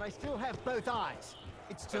 but I still have both eyes.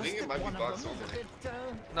 It's just think it that might be one of box them is a only.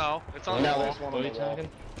 bit, No, it's on No, the there's wall. one What on are you the wall. talking?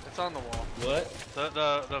 It's on the wall. What?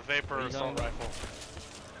 The vapor What are you assault talking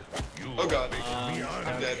rifle. Oh god.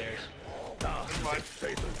 I'm dead. downstairs. Fine.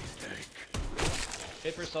 Fatal mistake.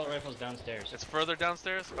 Paper assault rifle's downstairs. It's further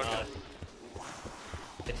downstairs? Okay.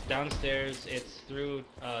 It's downstairs. It's through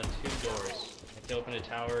 2 doors. You have to open a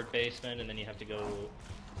tower basement, and then you have to go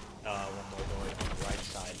one more door on the right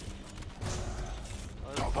side.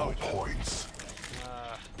 Double points.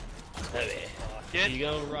 Get. You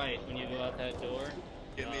go right when you go out that door.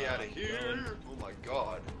 Get me out of Go here. in. Oh my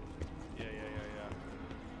god. Yeah.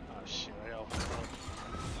 Oh shit, I helped.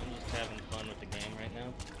 I'm just having fun with the game right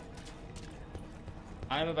now.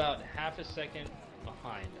 I'm about half a second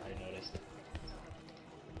behind, I noticed.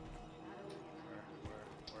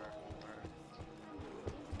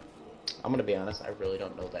 I'm gonna be honest, I really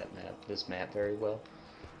don't know this map very well.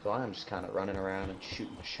 So I'm just kind of running around and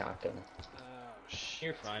shooting a shotgun. Oh shit.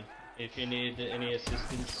 You're fine. If you need any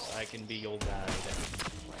assistance, I can be your guide.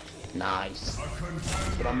 Nice. A what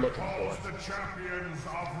contender I'm looking calls for. the champions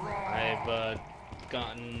of Raw. I've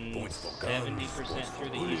gotten 70% through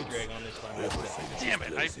the Easter egg on this one. Damn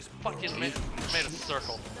it! I fucking made a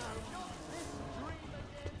circle.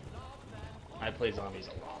 I play zombies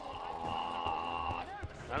a lot.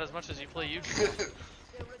 Not as much as you play YouTube.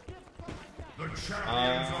 The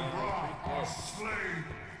champions of Raw are slain.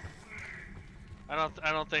 I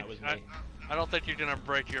don't think That was me. I don't think you're gonna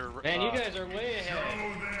break your. Man, you guys are way Show ahead.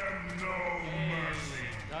 them no mercy.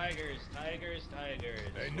 Tigers.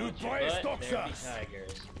 A new Watch your prize butt, stalks there be us.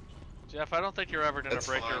 tigers. Jeff, I don't think you're ever gonna That's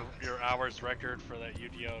break fine. your hours record for that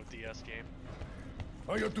UDO DS game.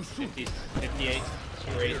 I have to shoot. 58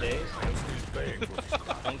 straight days. I'm still paying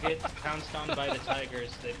for Don't get pounced on by the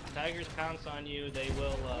tigers. If tigers pounce on you, they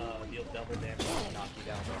will deal double damage and knock you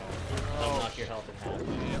down. They'll knock your health in half.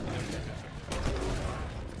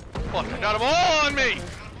 Fuck! I got them all on me.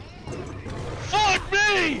 Fuck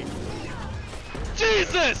me!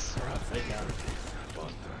 Jesus!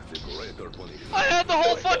 the greater one. I had the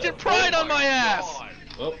whole fucking pride on my ass.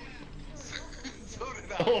 Oh, So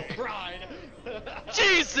did I. oh pride!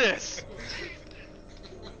 Jesus!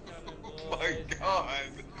 Oh my god.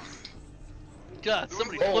 God, There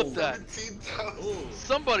somebody was like clip that. 17,000.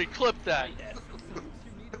 Somebody clip that.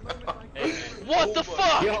 Hey man, What the Oh my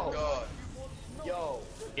fuck? Yo. God. Yo.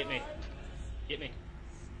 get me. Get me.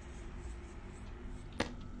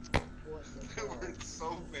 There were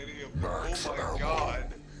so many of them. Max Oh my ammo.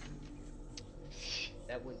 god.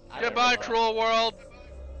 That was. Goodbye, cruel world.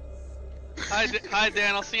 Hi,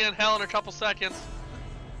 Dan. I'll see you in hell in a couple seconds.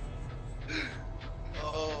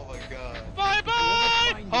 Oh my god. Bye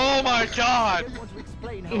bye! Oh my god! I don't want to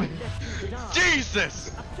explain how I left you to die.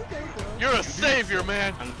 Jesus! You're a savior,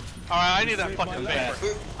 man! Alright, I need that fucking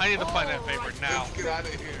vapor. I need to find that vapor now. Let's get out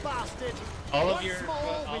of here. Bastard. All of Once your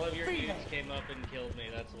more with dudes Phoenix. came up and killed me.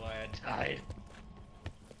 That's why I died.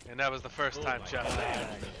 And that was the first time, Jeff.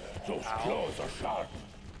 Those claws are sharp.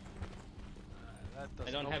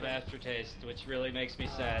 I don't have aftertaste, which really makes me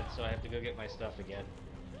sad, so I have to go get my stuff again.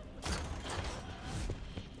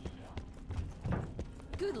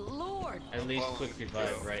 Good lord! At least quick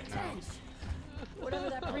revive right now. Whatever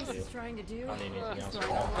that priest is trying to do. I don't need anything else.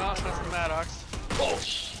 Oh, that's the Maddox. Oh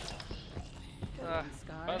shit!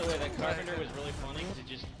 Scar. By the way, that carpenter was really funny because it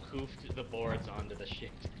just poofed the boards onto the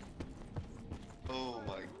shit. Oh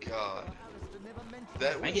my god.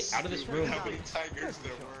 That was I get out of this room. how many tigers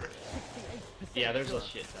there were. Yeah, there's a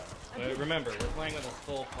shit though. But remember, we're playing with a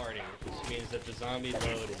full party, which means that the zombie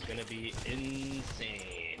load is gonna be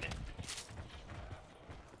insane.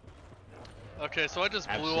 Okay, so I just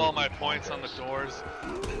blew all my points on the doors.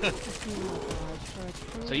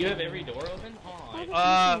 So you have every door open?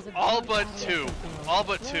 Oh, all but two. All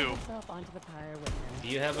but two. do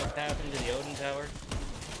you have a path into the Odin Tower?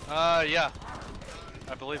 Yeah.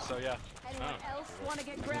 I believe so, yeah. Anyone else want to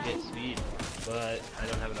get I grabbed? can get speed, but I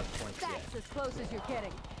don't have enough points yet. That's as close as you're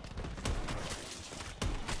getting.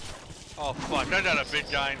 Oh fuck, I got a big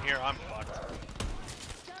guy in here, I'm fucked.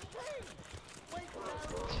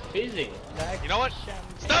 Busy. You know what?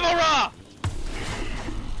 Stamora!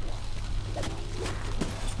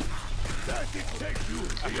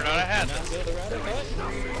 I forgot I had this.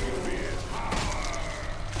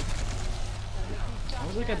 I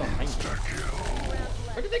was like behind you.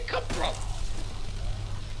 Where did they come from?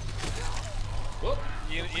 Whoop.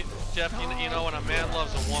 Jeff, you know when a man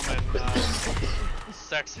loves a woman,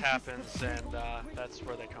 sex happens, and that's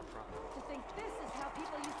where they come from. To think this is how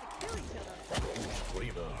people used to kill each other.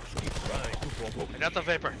 Screamers keep trying to provoke I got the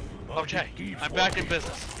vapor. Okay, I'm back in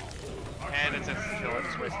business. And it's instant kill,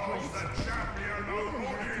 it's wasted.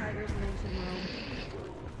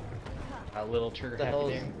 A little trigger The hell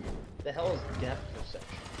happy is, there. the hell is depth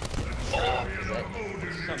perception?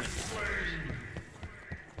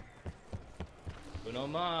 Uno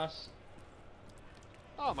mas.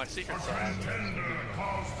 Oh, my secret sauce. Contender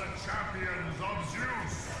calls the champions of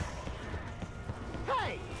Zeus.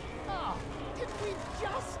 Hey! Oh, did we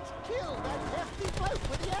just kill that hefty bloke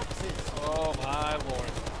with the axes? Oh my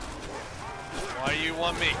lord. Why do you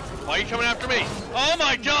want me? Why are you coming after me? Oh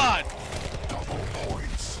my god!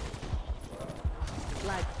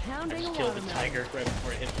 Like pounding a Killed the watermelon. tiger right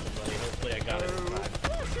before it hit somebody. Hopefully I got it in time.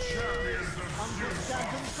 Champions of Zeus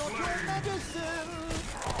Stanton's got your medicine!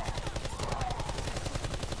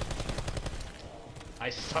 I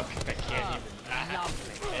suck. I can't even.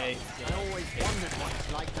 Lovely. Hey. I always wondered what it's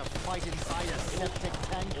like to fight inside a septic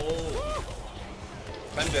tank. Oh.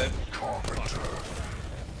 I'm dead.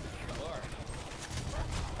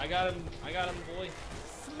 I got him, boy.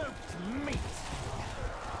 Smoked meat!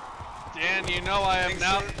 Dan, you know I have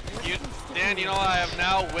now. Dan, you know I have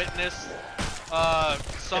now witnessed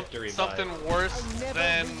something worse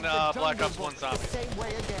than Black Ops 1 Zombies. Same way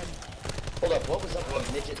again. Hold up, what was up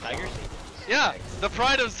with midget tigers? Yeah, the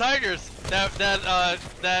pride of tigers that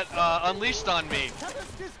unleashed on me.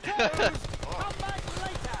 Come back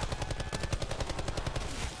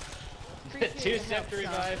later! 2 scepter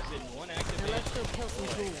revives and 1 Now let's activation. go kill some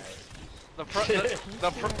ghouls. The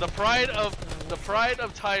pride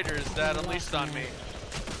of tigers that unleashed on me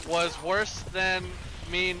was worse than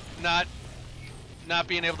me not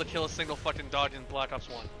being able to kill a single fucking dog in Black Ops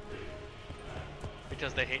 1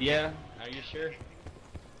 because they hate me. Yeah, are you sure?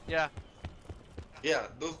 Yeah. Yeah,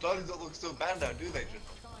 those dogs don't look so bad now, do they, Jim?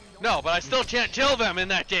 No, but I still can't kill them in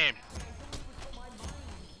that game.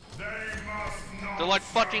 They must not They're like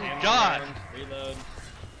fucking Ammo God. round, reload.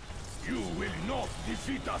 You will not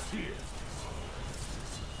defeat us here.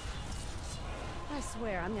 I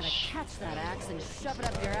swear, I'm gonna catch that axe and shove it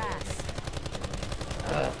up your ass.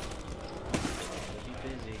 Be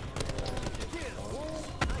busy.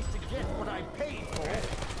 Nice to get what I paid for.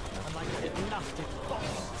 I'm like a gymnastic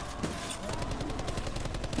boss.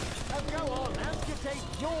 Now go on, amputate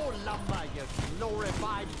your lumber, you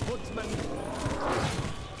glorified woodsman.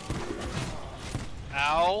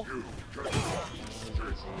 Ow.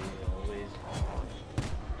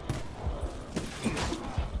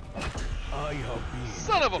 I have been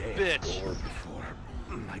Son of a dead bitch. before.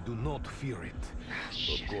 I do not fear it.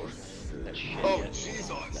 Of course, That shit. Oh, yet.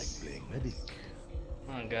 Jesus! playing medic.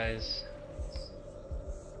 Come on, guys.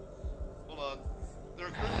 Hold on. There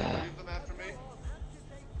are currently 3 of them after me.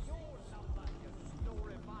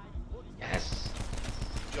 Yes.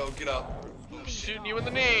 Joe, Don't get up. I'm shooting you in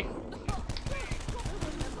the knee.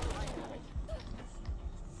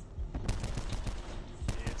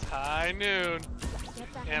 It's high noon.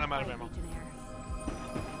 And I'm out of ammo.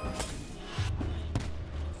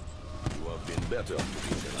 You have been better than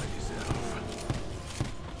I deserve.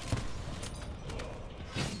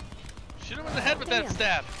 Shoot him in the head with that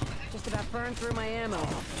staff. Just about burned through my ammo.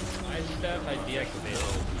 My staff I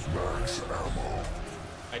deactivated.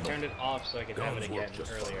 I turned it off so I could have it again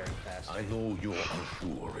earlier and faster. I know you're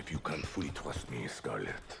unsure if you can fully trust me,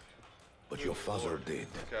 Scarlet. But your father did.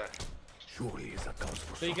 Okay. Surely that counts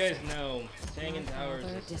for So you something. guys know, staying in towers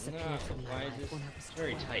is disappeared not from my why life is this? when I was It's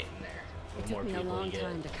very 12. tight in there. It The more took me a people long you get.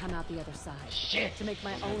 time to come out the other side. Shit! To make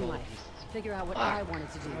my own life. Figure out what Fuck. I wanted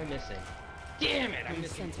to do. What am I missing? Damn it! I'm And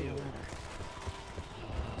missing sent him a two. letter.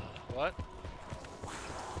 What?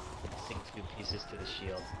 Missing 2 pieces to the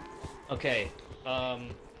shield. Okay,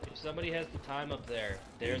 if somebody has the time up there,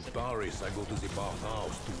 there's In a Paris, I go to the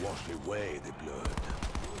bathhouse to wash away the blood.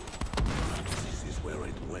 This is where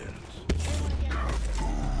it went.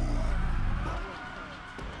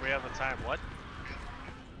 We have the time. What?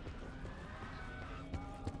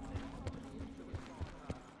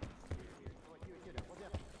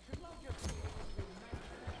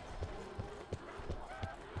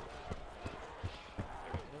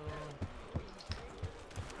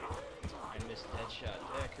 I missed Headshot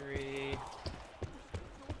Daiquiri.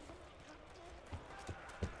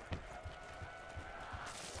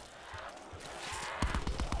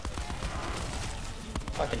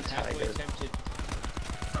 Fucking Halfway tiger. tempted.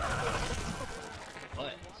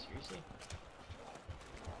 What? Seriously?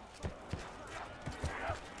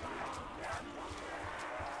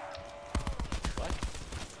 What?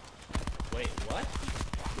 Wait, what?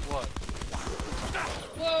 What?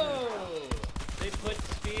 Whoa! They put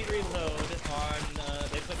speed reload on,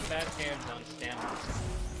 they put fast hands on stamina.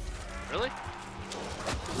 Really?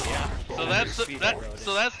 Yeah.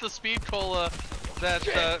 So that's the speed cola that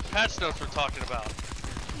patch notes were talking about.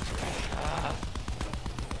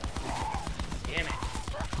 Damn it.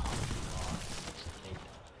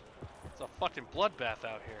 It's a fucking bloodbath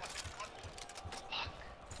out here.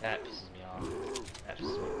 That pisses me off. That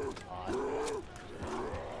pisses me off.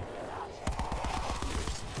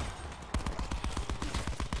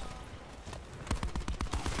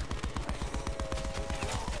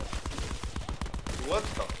 What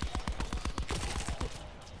the?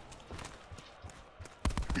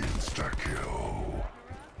 Insta-kill.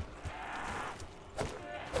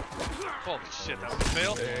 Holy shit, that was a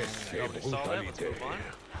fail. C'est Nobody saw that. Let's move on.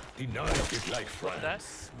 The knife is like What's that?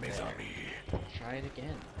 France, mes amis. Try it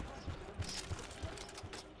again.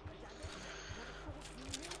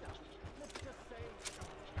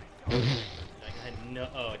 No,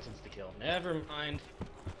 oh, it's insta-kill. Never mind.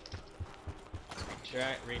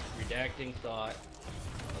 Redacting thought.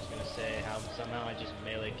 I was gonna say how somehow I just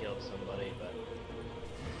melee killed somebody, but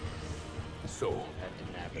So, that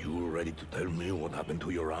didn't happen. you ready to tell me what happened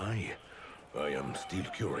to your eye? I am still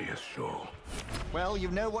curious, so... Well, you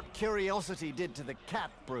know what curiosity did to the cat,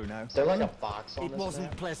 Bruno. Is there like a box on It this wasn't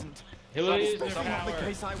map? pleasant. Who That's used their not the power?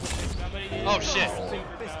 case I would... Somebody used Oh, their shit.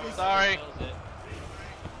 superpower. Sorry. Kills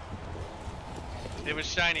it. It was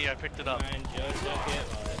shiny. I picked it up. Fine, Joe took it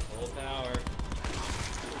while at full power.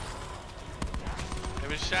 It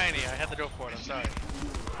was shiny. I had to go for it. I'm sorry.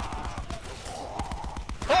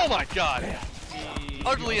 Oh my god!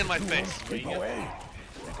 Ugly in my face. You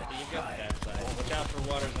got that side. Watch out for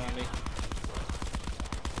water zombie.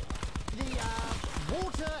 The,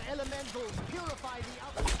 water elementals purify the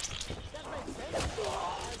other. That makes sense. As, you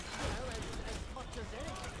know, as much as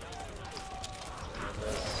anything.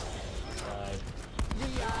 The,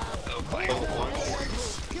 water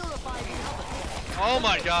elementals purify the other. Oh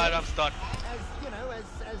my god, I'm stuck. As, you know, as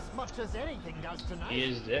much as anything does tonight. He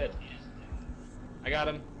is dead. I got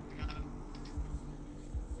him.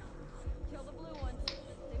 Kill the blue ones.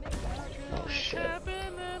 They make Oh shit.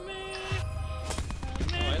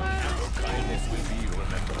 Kindness will be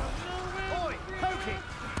remembered. Oi, Pokey!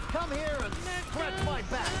 Come here and scratch my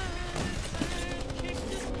back.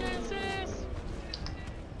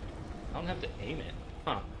 I don't have to aim it.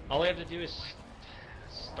 Huh. All I have to do is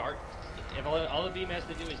start. If all the beam has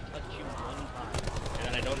to do is touch you one time, and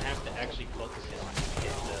then I don't have to actually focus it on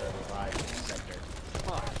get the revive sector.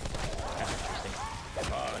 Huh. Kind of interesting. I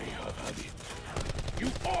have had it. You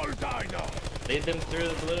all die now! Lead them through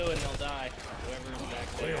the blue and they'll die. Whoever's back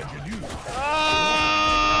They there. are you.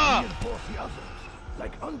 Ah! Reinforce the others,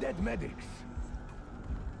 like undead medics.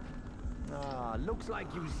 Ah, looks like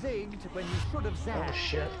you zigged when you should have zagged. Oh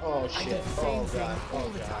shit. Oh I shit. did the same Oh thing god. all Oh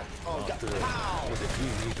the god. time. Oh god. With a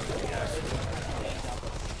clean leader, yes.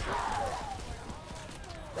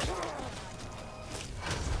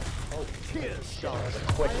 Oh, cheers, Sean. That was a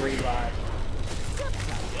quick revive.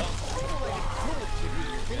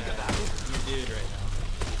 You dude right now.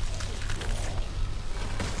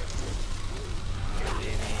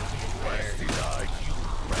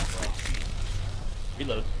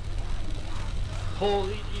 Reload.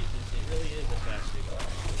 Holy Jesus, it really is a fast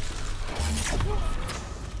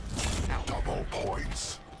reload. Double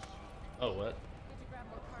points. Oh, what?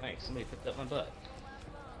 Thanks, somebody picked up my butt.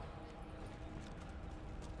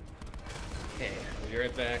 Okay, we'll be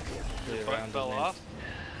right back. Your butt fell off?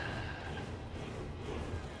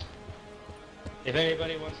 If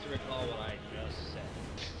anybody wants to recall what I just said,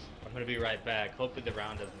 I'm gonna be right back. Hopefully the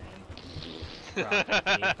round doesn't end.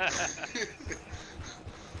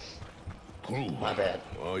 My bad.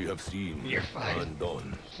 I have seen and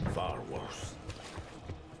done far worse.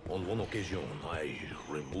 On one occasion, I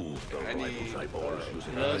removed the rival's eyeballs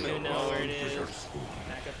using For those who know where it is,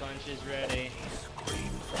 Pack-a-Punch is ready.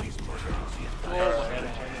 Go ahead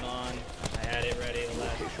and turn it on. I had it ready the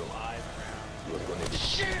last 5 rounds.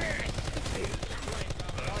 Shit!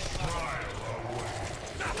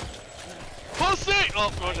 Pussy!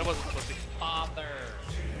 Oh, no, that wasn't pussy. Father.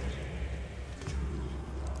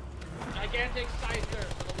 Gigantic Scyther,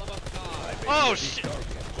 for the love of God. Oh shit! I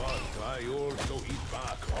also eat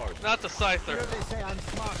back hard. Not the You Scyther. know they say I'm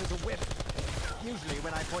smart as a whip. Usually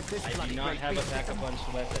when I point this I bloody do not great have a beast at Pack-a-Punch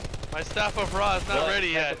weapon. My Staff of Ra is not ready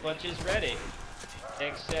yet. Pack-a-Punch is ready.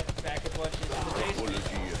 Except Pack-a-Punch is in the basement.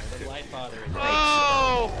 The Lightfather is ready.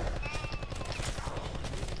 Oh!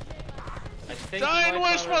 I think Dying the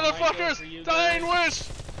wish, Lightfather might go for motherfuckers! you Dying guys. wish!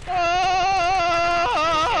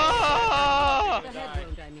 Ah! The head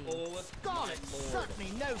wound, I mean. Oh, God, my it lord. certainly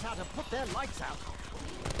knows how to put their lights out.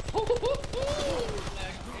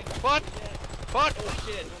 Fuck! Fuck! Oh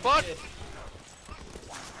shit! Fuck! Shit.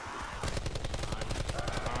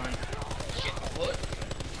 On. Shit! What?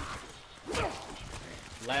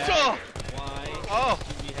 Lag. Oh. Why? Oh!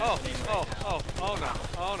 should be Oh! happening Oh! right now? Oh! Oh no!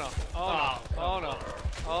 Oh no! Oh no! Oh no!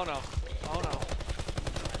 Oh no! Oh no!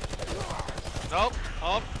 Nope!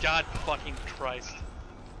 Oh God! Fucking Christ!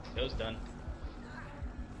 Show's done.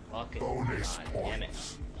 Fucking Bonus God damn it!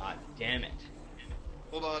 points. God damn it!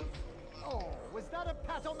 Hold on. Oh, was that a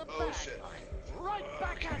pat on the Oh back? shit. Right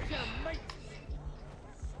back at you, mate.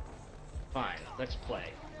 Fine, let's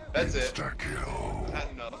play. That's it. Insta-kill. Had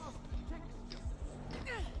enough.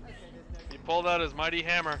 He pulled out his mighty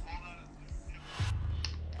hammer.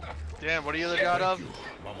 Damn! What are you the god of?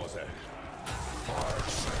 Mademoiselle.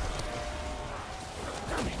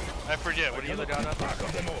 I forget. What are you the god of? Does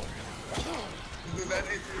that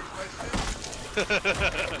answer your question?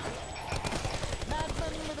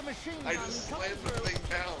 Madman with a machine I gun just coming slammed the through. thing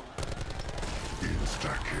down.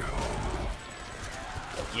 Insta-kill.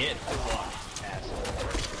 Get fucked,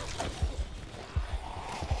 asshole.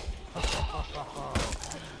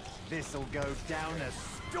 This'll go down a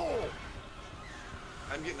storm.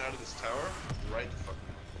 I'm getting out of this tower right the fuck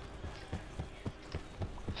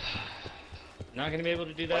Not gonna be able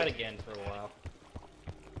to do that again for a while.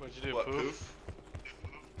 What'd you do? now. What, Poof? poof?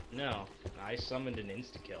 No, I summoned an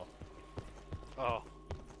insta-kill. Oh.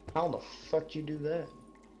 How the fuck you do that?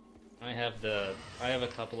 I have a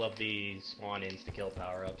couple of the Swan insta-kill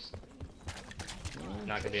power-ups.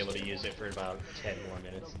 Not gonna be able to use it for about 10 more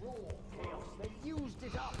minutes. They used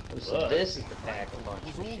it up. So Look. this is the Pack-a-Punch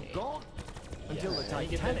It's all machine. gone. Until the Can you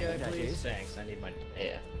get that Titanic, guy, that please? is. Thanks, I need my...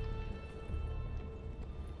 Yeah.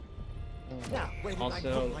 Now, where did I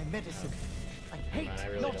Also- put my medicine? I hate I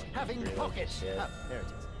really not don't having really pockets. shit. Oh, there it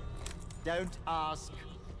is. Don't ask.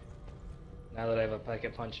 Now that I have a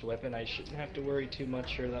Pack-a-Punched weapon, I shouldn't have to worry too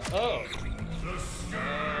much sure that... Oh!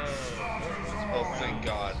 Oh, thank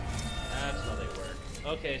God. That's how they work.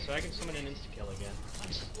 Okay, so I can summon an insta-kill again.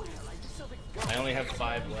 I only have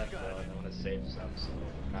 5 left though, and I want to save some, so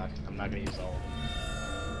I'm not going to use all of them.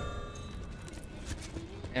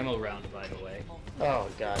 Ammo round, by the way. Oh,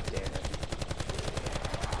 god damn it.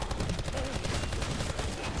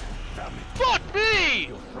 Fuck me!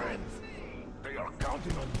 Your friends, they are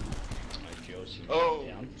counting on you. My Josie Oh,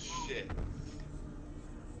 down. shit.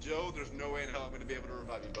 Joe, there's no way in hell I'm gonna be able to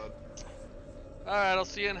revive you, bud. Alright, I'll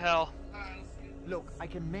see you in hell. Look, I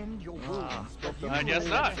can mend your wounds, but you I guess will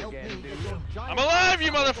not. help me against giant I'm alive,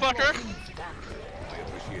 you motherfucker! I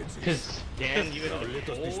appreciate this. Because, Dan, you Now had let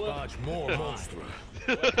us a dispatch more monsters.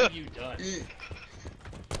 What have you done?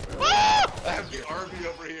 I have the army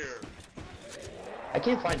over here. I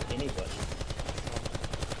can't find anybody.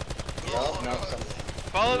 Oh, no,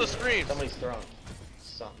 Follow the screams. somebody's throwing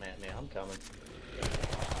something at me. I'm coming.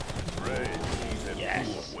 Red is a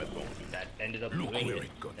Yes. good weapon. That ended up Look doing where it.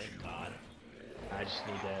 it got Thank you. God. I just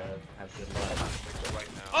need to have good luck. Right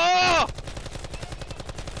now. Oh!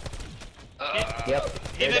 Yep.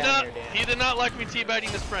 He They're did down not. here, Dan. He did not like me teabagging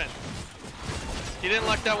his friend. He didn't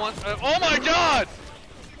like that one. Oh my God!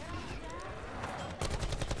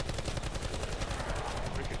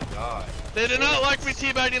 Freaking God. They did not like me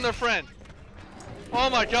teabagging their friend. Oh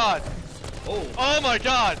my God! Oh, Oh my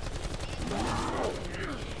God!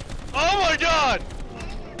 Oh my God!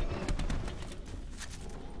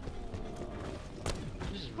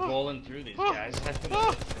 I'm just rolling through these guys. I don't know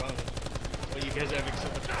what's wrong. What you guys having so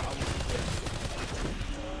much problems with?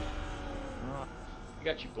 I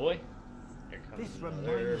got you, boy. Here comes This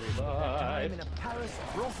another reminds me of that time revive. in a Paris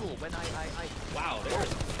brothel when I Wow, there's a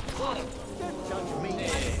lot of don't judge me. I'm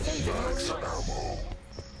saving your life.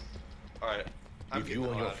 Alright. I'm If getting you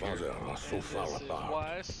the and hell your out of here. father are so far This is apart,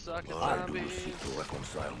 why I suck at how do you zombies. seek to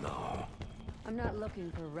reconcile now? I'm not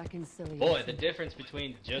looking for reconciliation. boy. The difference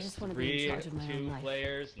between just just wanna be in 3 charge of my own 2 life.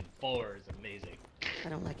 players and 4 is amazing. I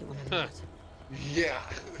don't like it when I'm Huh. not. Yeah.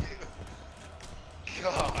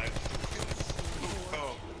 God.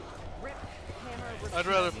 Oh. I'd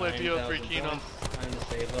rather play 9,000 BO3 Kino. points, time to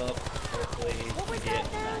save up. Hopefully, What was get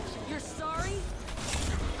that now? You're sorry?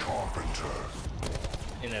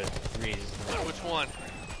 in a freeze. Which one?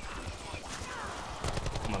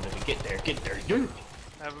 Come on, baby, get there, dude.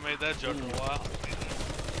 Haven't made that joke in a while.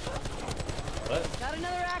 What? Got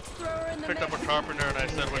another axe thrower in the Picked up a mix. carpenter and I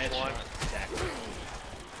said which one. Exactly.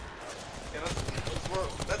 Yeah,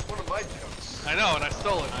 that's one of my jokes. I know, and I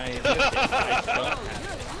stole it. I whipped it. I don't have it.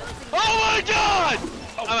 Oh my God!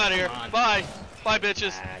 I'm out of here. come on. Bye. Bye,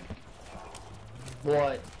 bitches. Lag.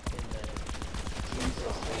 What in the Jesus is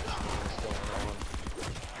going on?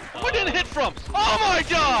 Where did it hit from? Oh my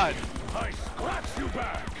God! I scratch you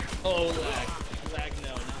back! Oh, lag. Lag, no,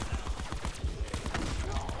 not now.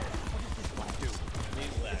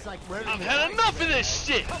 Please lag. It's like we're I've had enough of this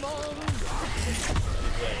shit. Come on. Please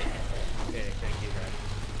wait. Okay, thank you, Red.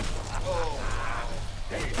 Oh,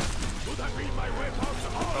 Should I be my weapons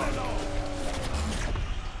all alone?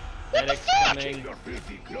 Medic's fuck? coming. Your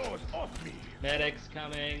filthy clothes off me! Medic's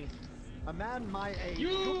coming. A man my age You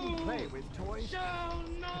couldn't play with toys. shall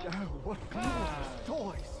not Oh, what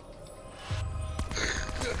toys? I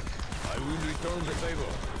will return the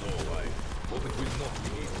favor, though I hope it will not be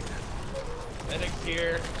easy. Medic's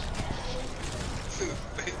here.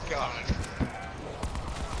 thank God.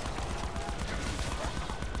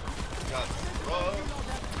 God, bro.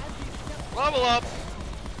 Level up.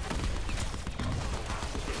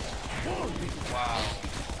 Wow.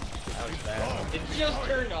 That was bad. It just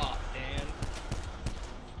turned off, Dan.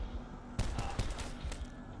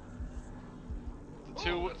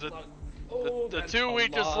 The two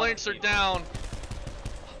weakest links are down.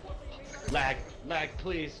 Lag,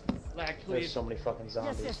 please. Lag, There's please. so many fucking Yes,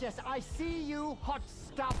 zombies. yes, yes. I see you, hot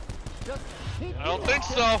stuff. Just keep I don't your think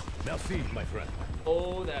so. Merci, my friend.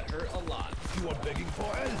 Oh, that hurt a lot. You are begging for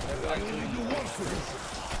help. I only do one solution.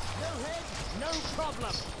 No head, no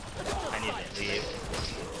problem. I need to leave.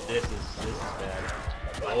 This is bad.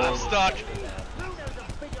 I'm stuck. Who knows a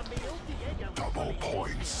bigger meal? Diego. Double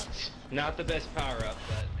points. Not the best power up,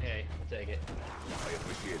 but hey, I'll take it. I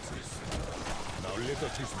appreciate this. Now let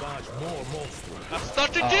us dispatch more monsters. I'm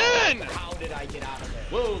stuck again. How did I get out of there?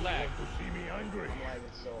 Whoa, lag. To see me angry? I'm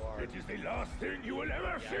lagging so hard. It is the last thing you will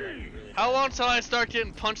ever see. How long till I start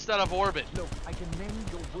getting punched out of orbit? Look, I can mend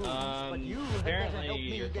your wounds, but you had better apparently help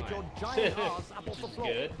me you're get your fine. giant ass up Which off the is floor.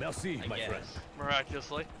 good. Merci, I my guess. friend.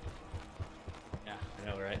 Miraculously. Yeah, I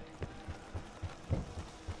know, right?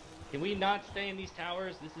 Can we not stay in these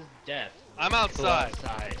towers? This is death. I'm Go outside.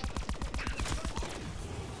 outside.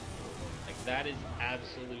 Like, that is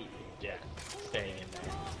absolute death. Staying in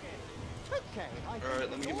there. Okay, Alright,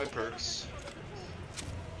 let me get my perks.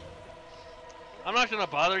 I'm not gonna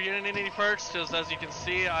bother getting any perks because, as you can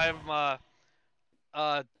see, I'm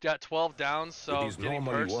got 12 downs, so it is getting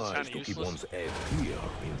normally perks is wise kind to of keep useless. one's head clear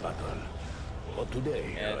in battle. But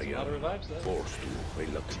today, Yeah, it's a I lot of am revives, though. forced to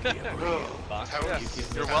reluctantly agree. Oh, Box, how Yeah, you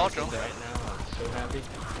give you're me welcome. right now, I'm so happy.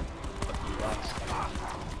 Fuck you, Box.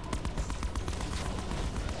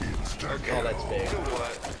 Okay. Oh, that's big. You know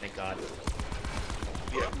what? Thank God.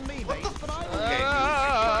 Yeah. me, mate. But I Okay,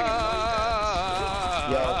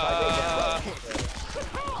 Yo, if I go down,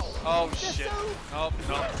 Oh shit. Nope,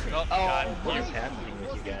 nope, nope. God. What is happening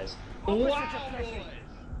with you guys? Wow,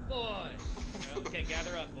 boys! Okay,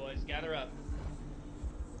 gather up, boys. Gather up.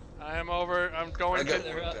 I am over. I'm I going got to.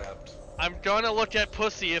 one tapped. I'm going to look at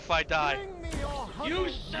pussy if I die. bring me your You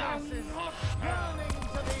honey shall masses not yearning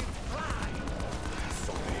to be fried.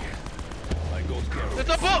 I go careful. It's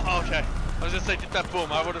a boat. Okay. I was just saying, get that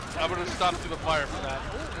boom. I would have stopped through the fire for that.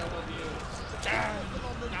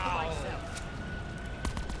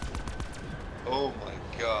 Oh my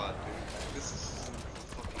god, dude. This is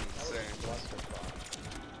fucking insane.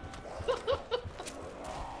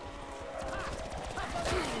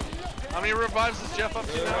 How many revives is Jeff up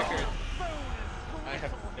to now? Record. I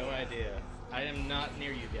have no idea. I am not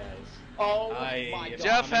near you guys. Oh my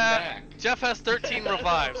god. Jeff has 13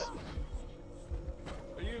 revives.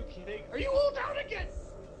 Are you kidding? Are you all down again?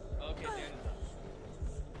 Okay, Dan's up.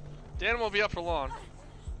 Dan won't be up for long.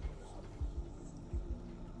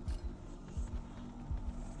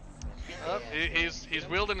 Oh, he's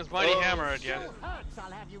wielding his mighty hammer again.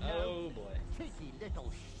 Oh boy. Cheeky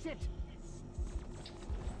little shit.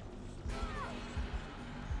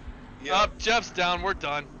 Yeah. Up, Jeff's down. We're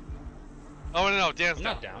done. Oh no, Dan's I'm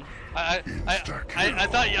not down. I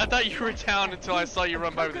thought you were down until I saw you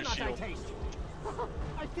run by with your shield.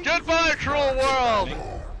 Goodbye, cruel world.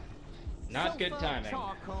 Not good timing.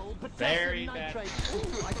 Very bad.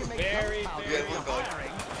 Very, very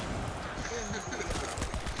bad.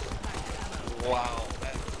 Wow.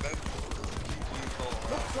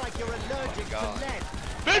 Looks like you're allergic to lead.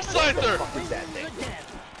 Big Scyther! What is that thing?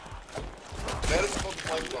 That is called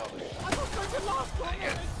Flame Bomb.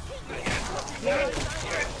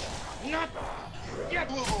 Not yet.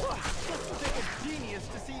 It's genius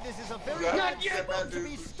to see this is a very Not bad yet, spot to dude.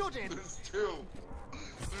 be stood in. There's two.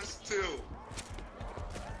 There's two.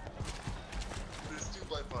 There's two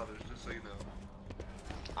Blight Fathers, just so you know.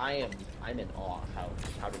 I'm in awe.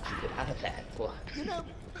 How did you get out of that? Well, You know,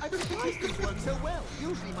 I'm surprised this worked so well.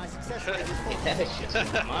 Usually my success rate is that is just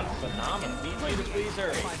phenomenal. Need me to please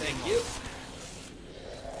hurry. Thank you.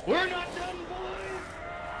 We're not done, boys.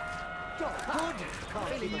 good.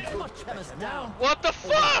 Can't even put chemist down. What the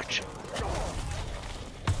fuck?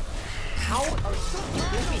 how are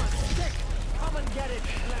Come and get it.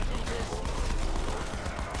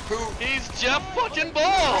 He's Jeff fucking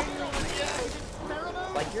Ball.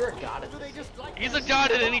 like you're a god at Do they this? just like He's a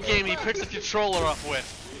god at any game he picks a controller up with.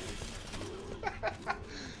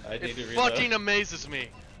 I need It to reload. fucking amazes me.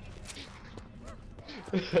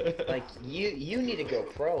 Like you need to go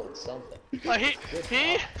pro at something.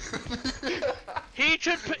 He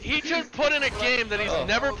should put in a game that he's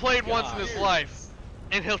never played once in his life,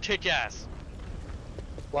 and he'll kick ass.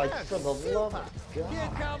 Like for the love of Here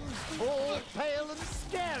God. comes all pale and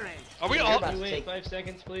scary. Are we You're all? about Can you to wait take- 5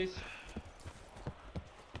 seconds, please?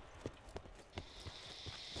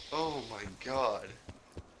 Oh my god.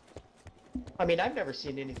 I mean, I've never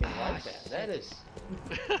seen anything like that. That is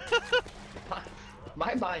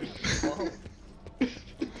my mind is blown.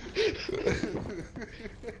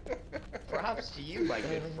 Props to you, my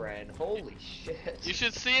good friend. Holy shit. You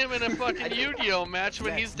should see him in a fucking Yu-Gi-Oh match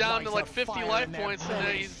when he's down to like 50 life points, and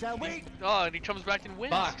then and he comes back and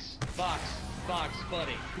wins. Box,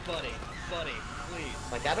 buddy,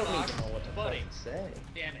 please. Like I don't Box, even know what to buddy. fucking say.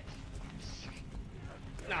 Damn it.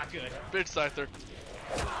 Not good. Big Scyther.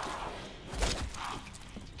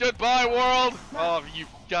 Goodbye, world. Oh, you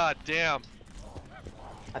goddamn.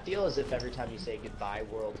 I feel as if every time you say goodbye,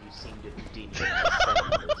 world, you seem to deem it as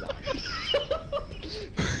 700 zombies.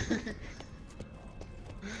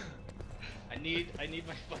 I need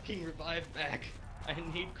my fucking revive back. I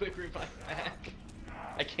need quick revive back.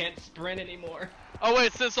 I can't sprint anymore. Oh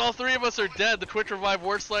wait, since all three of us are dead, the quick revive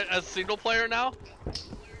works like as single player now?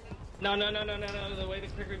 No. The way the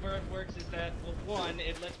quick revive works is that, well, 1,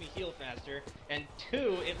 it lets me heal faster, and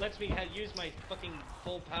 2, it lets me use my fucking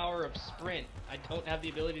full power of sprint. I don't have the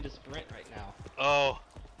ability to sprint right now. Oh.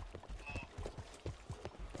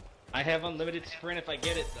 I have unlimited sprint if I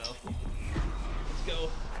get it, though. Let's go.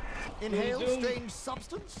 Inhale Zoom. strange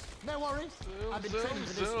substance? No worries. I've been training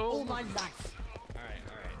for this zoom. all my life.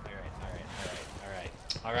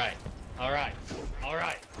 Alright.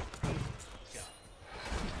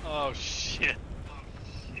 Oh shit.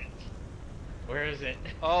 Where is it?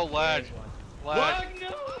 Oh lag. There's one. Lag.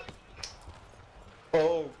 No!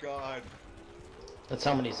 Oh god. That's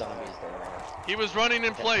how many zombies there are. He was running in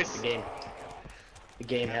That's place. what the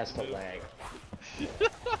game has to lag.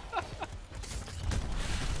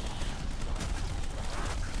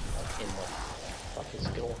 In the fuck is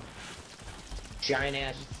going? Giant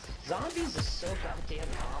ass zombies is so goddamn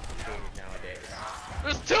complicated nowadays.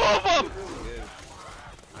 There's 2 of them!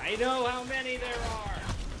 I know how many there are!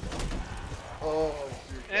 Oh,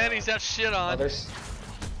 And he's got shit Oh, on. they're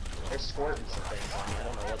squirting some things on me. I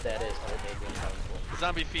don't know what that is, but it made me uncomfortable.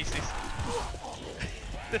 Zombie feces.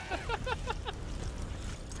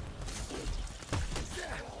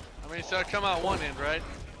 I mean, so come out one end, right?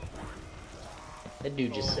 That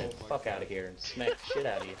dude just said, fuck out of here, and smacked the shit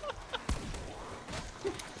out of you.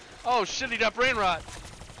 Oh shit, he got brain rot.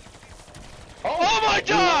 Oh my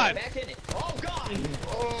God! Back in it. Oh god!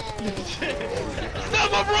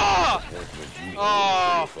 Never raw!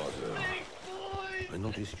 Oh. I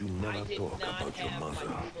noticed you I never did talk not about your have mother.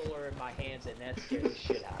 my controller in my hands, and that scared the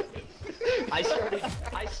shit out of me. I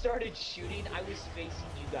started shooting. I was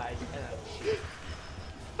facing you guys, and I was shooting.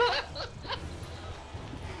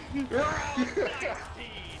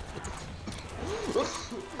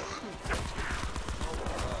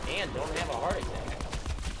 And don't have a heart attack.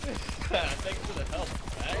 Thanks for the help,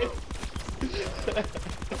 guys.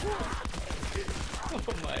 Oh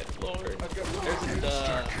my lord. There's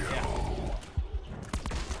yeah.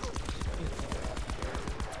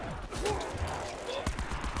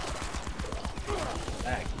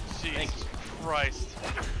 Back. Jesus Christ.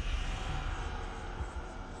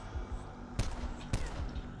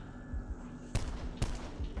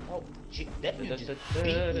 Oh, shit, that dude just beat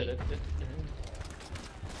me.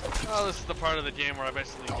 Oh, this is the part of the game where I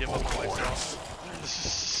basically give up on myself.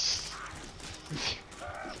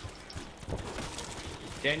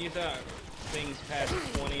 Dan, you thought things past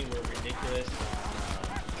 20 were ridiculous.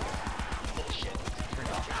 Bullshit.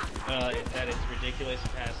 That it's ridiculous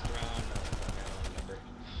past around, I don't remember.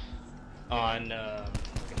 On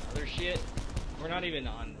fucking other shit. We're not even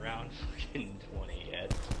on round fucking 20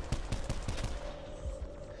 yet.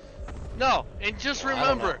 No, and just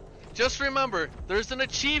remember, there's an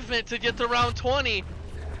achievement to get to round 20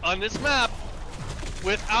 on this map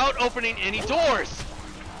without opening any doors.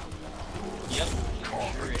 Yep.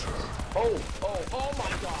 Sure is. Oh my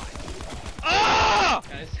god! Ah!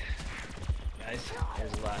 Guys,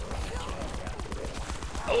 there's a lot.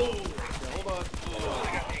 Hold on.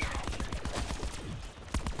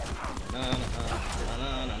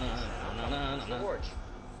 George.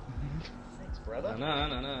 Thanks, brother.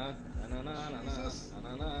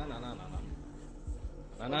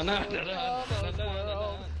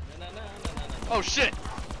 Oh shit!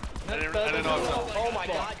 I didn't know I was up. Oh my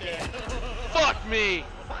god, Dan. Fuck me!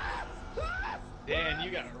 Dan,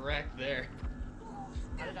 you got wrecked there.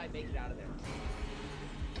 How did I make it out of there?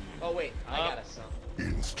 Oh wait, I got a son.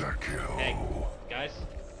 Insta-kill. Hey, guys,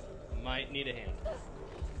 might need a hand.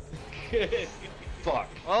 Fuck.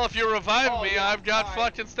 Well, if you revive Oh, me, yeah, I've got fine.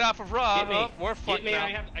 fucking Staff of Ra. Get me. Oh, we're Get fucked me.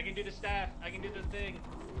 now. I can do the staff. I can do the thing.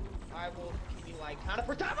 I will give you like count it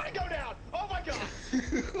for time. I go down. Oh my god.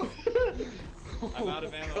 I'm out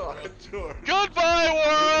of ammo. God, bro. George. Goodbye,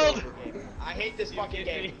 world! I hate this fucking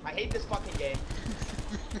get me? game. I hate this fucking game.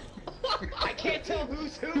 I can't tell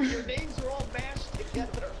who's who. Your names are all mashed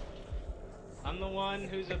together. I'm the one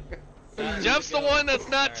who's a. Jeff's the one that's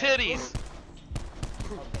not titties.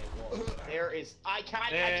 Okay, well, there is. I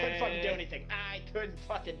couldn't fucking do anything. I couldn't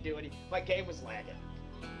fucking do anything. My game was lagging.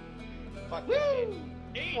 Fuck this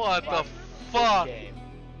game. What the This fuck? game.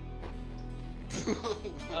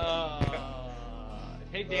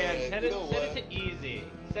 Hey Dan, Alright, set you it know set what? it to easy.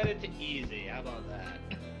 Set it to easy. How about that?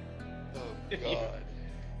 Oh god.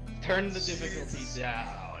 Turn the difficulty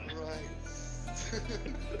down. Right.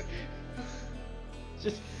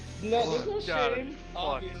 Just no, there's no God, shame, fuck.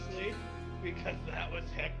 obviously, because that was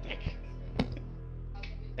hectic.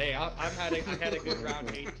 Hey, I had a good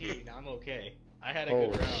round 18. I'm okay. I had a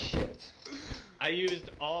good round. Shit. I used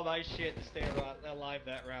all my shit to stay alive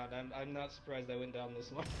that round. I'm not surprised I went down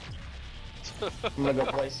this much. I'm gonna go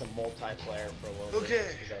play some multiplayer for a little Okay.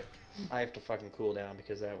 bit. Because I have to fucking cool down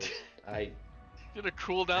because that was Get a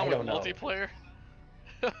cool down I with don't know. multiplayer?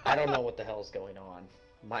 I don't know what the hell's going on.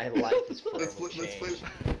 My life is forever Let's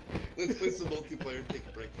play some multiplayer and take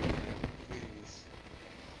a break from it, please.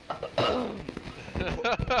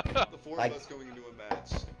 The four of us going into a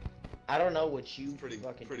match. I don't know what you Pretty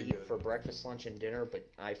fucking good. eat for breakfast, lunch, and dinner, but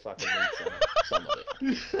I fucking need some of it.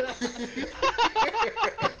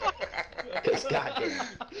 Because goddamn.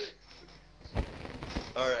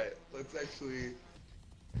 Alright, let's actually...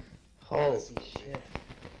 Holy shit.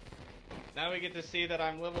 Now we get to see that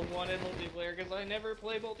I'm level 1 in multiplayer because I never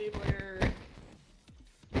play multiplayer.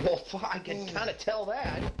 Well, I can kind of tell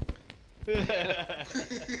that.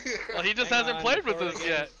 Well, he just Hang hasn't on, played with before us the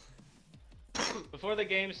yet. Before the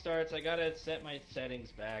game starts, I gotta set my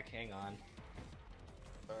settings back. Hang on.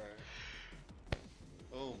 Alright.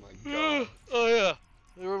 Oh my god. Oh yeah,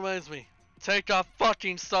 it reminds me. Take off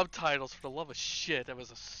fucking subtitles for the love of shit. That was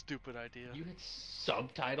a stupid idea. You had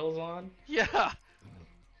subtitles on? Yeah.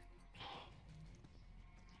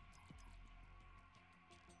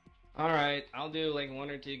 Alright, I'll do like 1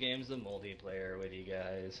 or 2 games of multiplayer with you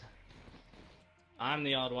guys. I'm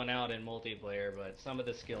the odd one out in multiplayer, but some of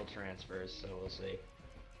the skill transfers, so we'll see.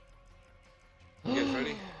 You guys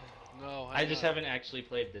ready? No, I just haven't actually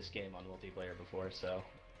played this game on multiplayer before, so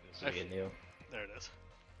this will be new. There it is.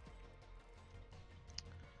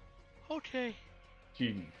 Okay.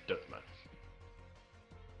 Team Deathmatch.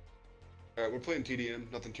 Alright, we're playing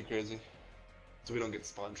TDM, nothing too crazy. So we don't get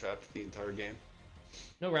spawn trapped the entire game.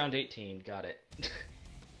 No, round 18, got it.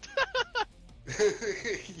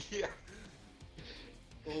 Yeah.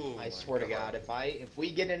 Oh I swear to God, if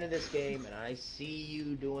we get into this game and I see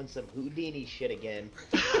you doing some Houdini shit again,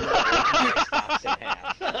 I'm gonna break your stocks in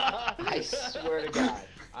half. I swear to God,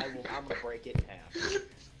 I'm gonna break it in half.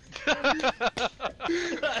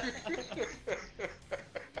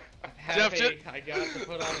 Jeff, I got to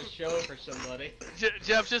put on a show for somebody.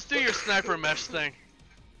 Jeff, just do your sniper mesh thing.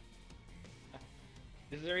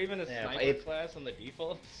 Is there even a sniper class on the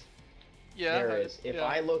defaults? Yeah, there is. If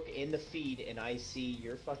I look in the feed and I see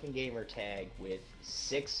your fucking gamer tag with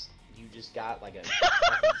 6, you just got like a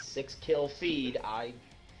fucking 6 kill feed, I'm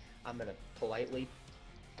gonna politely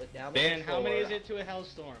put down the Ben, how many controller. is it to a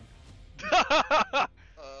Hellstorm?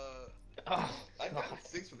 I got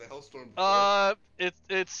 6 with a Hellstorm.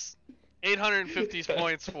 It's 850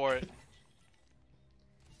 points for it.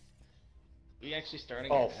 We actually starting?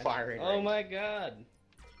 Oh, a match? firing Oh range. my God!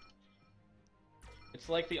 It's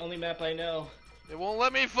like the only map I know. It won't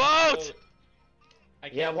let me vote. I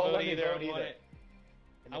can't Yeah, it won't vote let me either. vote I want either. it.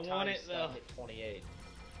 And I the want time's it, though. at 28.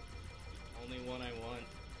 Only one I want.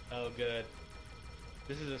 Oh, good.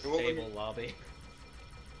 This is a It won't let stable lobby.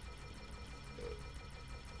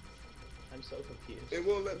 I'm so confused. It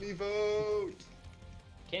won't let me vote.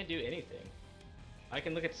 Can't do anything. I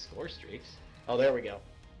can look at score streaks. Oh, there we go.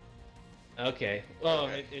 Okay. Oh,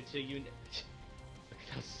 Okay. it's a unit. Look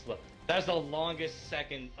at how slow. That's the longest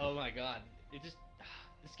second. Oh my God. It just.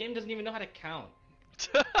 This game doesn't even know how to count.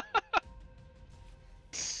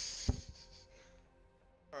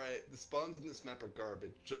 Alright, the spawns in this map are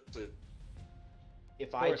garbage.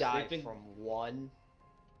 If I course, die they've been- from one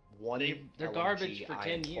They're LMG, garbage for I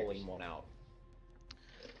 10 am years. pulling one out.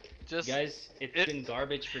 Just Guys, it's been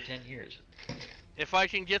garbage for 10 years. if I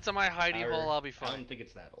can get to my hidey Or- hole, I'll be I fine. don't think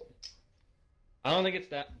it's that old. I don't think it's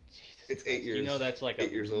that. Jesus It's 8 Christ. years. You know that's like 8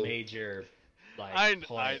 a years old. major, like. I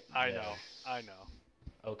point know. there.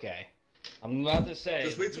 Okay. I'm about to say.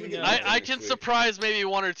 Just wait till we you get know- back. I next can week. surprise maybe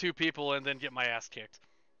 1 or 2 people and then get my ass kicked.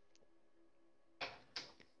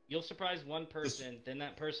 You'll surprise one person, then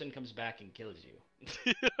that person comes back and kills you. Just,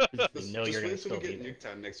 You know just you're gonna wait till still we be get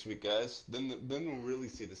there. Nuketown next week, guys. Then we'll really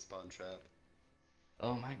see the spawn trap.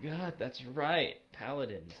 Oh my God, that's right,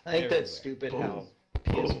 Paladins. I think everywhere. that's stupid Boom. how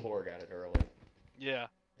PS4 got it early. Yeah.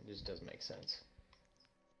 It just doesn't make sense.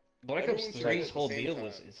 Black Ops Everyone's doing it 3's at whole the same deal time.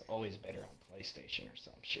 is always better on PlayStation or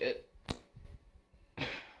some shit.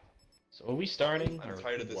 So are we starting? I'm or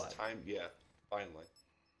tired of this what? time. Yeah, finally.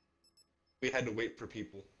 We had to wait for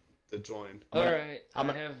people to join. Alright, I'm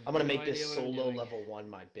I gonna, have I'm gonna no make idea this what I'm solo doing. level 1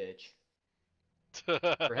 my bitch.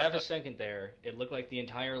 For half a second there, it looked like the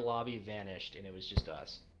entire lobby vanished and it was just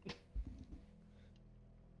us.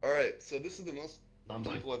 Alright, so this is the most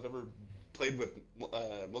Lumber. people I've ever played with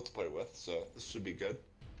multiplayer with, so this should be good.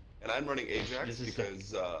 And I'm running Ajax This is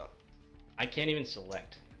because I can't even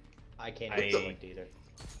select. I can't I- select either.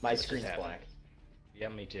 My just screen's happened? black. Yeah,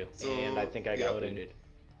 me too. so, And I think I yeah. got booted.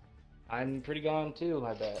 I'm pretty gone too,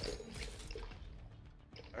 I bet.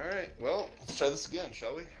 Alright, well, let's try this again,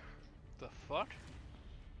 shall we? The fuck?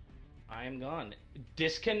 I am gone.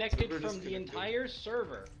 Disconnected Server from the disconnected. entire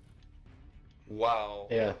server. Wow.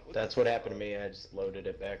 Yeah, that's what happened to me. I just loaded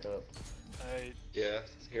it back up. Yeah,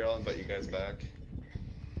 here, I'll invite you guys back.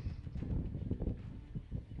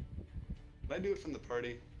 Can I do it from the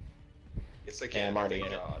party? Yes, I can. Yeah, I'm already Thank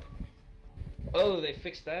in it. God. Oh, they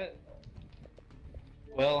fixed that?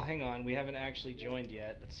 Well, hang on. We haven't actually joined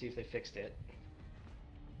yet. Let's see if they fixed it.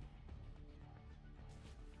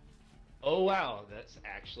 Oh, wow. That's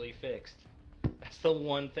actually fixed. That's the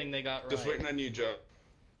one thing they got right. Just waiting on you, Joe.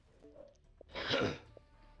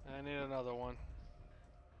 I need another one.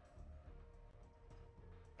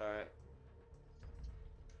 Alright.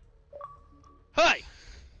 Hi!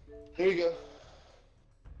 Here you go.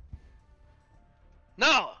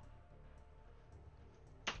 No!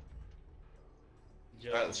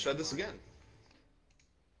 Alright, let's try this again.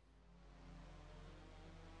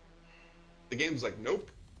 The game's like, nope.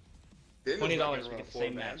 Daniel's $20 not gonna we run get a the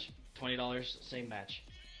same four-man. match. $20, same match.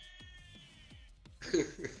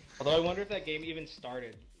 Although I wonder if that game even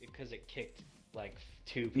started because it kicked like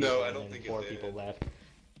 2 people No, I and don't then think it 4 did. people left.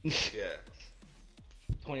 Yeah.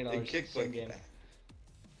 $20, It kicked same like game.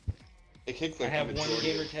 It kicked I like have the one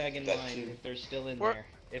majority gamer of tag in that mind team. if they're still in We're- there.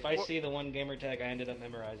 If I we're- see the one gamer tag I ended up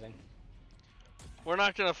memorizing. We're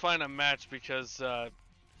not gonna find a match because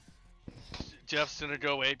Jeff's gonna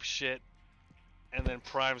go ape shit, and then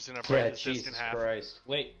Prime's gonna break the disc in half. Christ.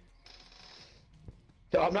 Wait.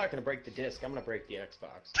 No, I'm not gonna break the disc. I'm gonna break the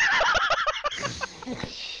Xbox.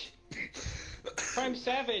 Prime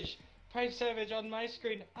Savage on my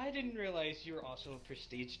screen. I didn't realize you were also a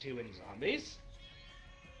Prestige 2 in Zombies.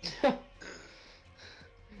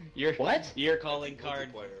 Your calling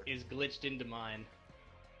card is glitched into mine.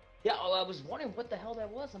 Yeah, well, I was wondering what the hell that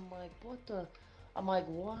was. I'm like, what the? I'm like,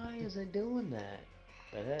 why is it doing that?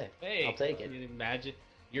 But hey, I'll take it.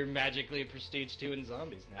 You're magically a Prestige 2 in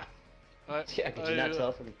Zombies now. Yeah, could you not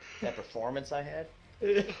tell from that performance I had?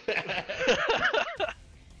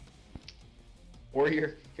 Or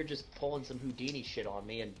you're just pulling some Houdini shit on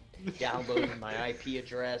me and downloading my IP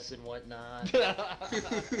address and whatnot,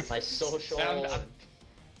 my social.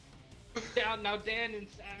 Now Dan and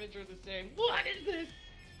Savage are the same. What is this?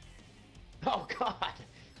 Oh God!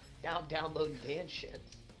 Now I'm downloading Dan shit.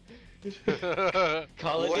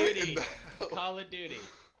 Call of Duty. Call of Duty.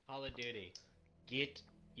 Call of Duty. Get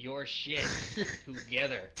your shit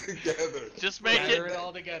together. Just make Gather it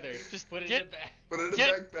all together. Just put it in a bag. Put it in a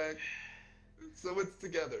backpack. So it's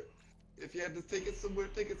together. If you had to take it somewhere,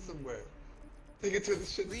 take it somewhere. Take it to the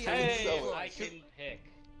shit store and sell it. I can pick.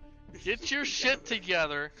 Get your shit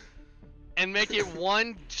together and make it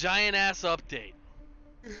one giant ass update.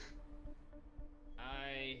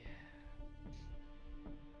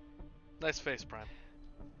 Nice face, Prime.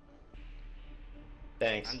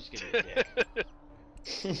 Thanks. I'm just gonna dick.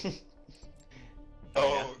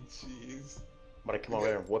 Oh, jeez. I'm gonna come over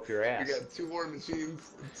there and whoop your ass. We got 2 war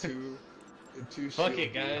machines and two Fuck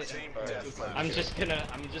it, shields. guys. I'm just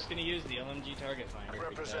gonna use the LMG target finder.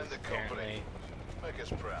 Represent the company. Make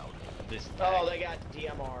us proud. Oh, they got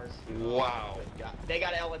DMRs. Wow. They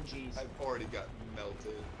got LMGs. I've already got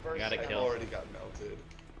melted. I've already got melted.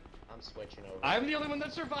 I'm switching over. I'm the only one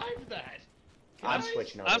that survived that. I'm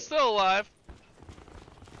switching over. I'm still alive.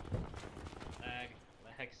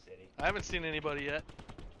 Lag City. I haven't seen anybody yet.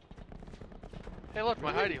 Hey, look,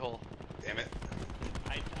 my hidey hole. Damn it.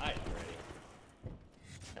 I died already.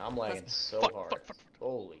 I'm lagging so hard.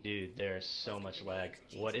 Holy. Dude, there's so much lag.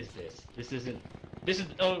 What is this? This is.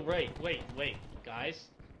 Oh, right. Wait, guys.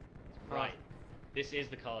 Right. This is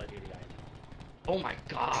the Call of Duty I know. Oh my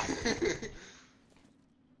God.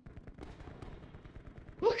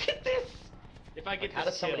 Look at this! If I get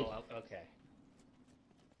this kill, okay.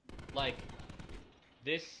 Like,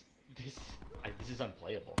 this is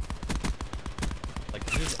unplayable. Like,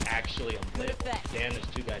 this is actually unplayable. Dan, there's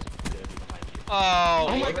 2 guys behind you.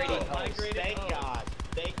 Oh my God! Thank God.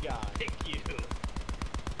 Thank God. Thank you.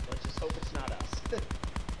 Let's just hope it's not us.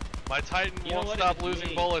 My Titan won't stop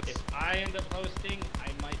losing bullets. If I end up hosting,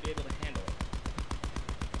 I might be able to handle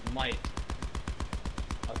it. Might.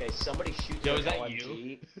 Okay, somebody shoot Joe, is that LMG,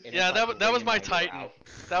 you? Yeah, that was my Titan.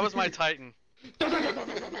 That was my Titan.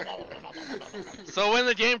 So when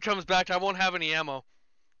the game comes back, I won't have any ammo.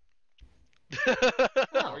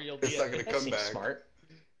 Or you'll be It's not gonna come back. Smart.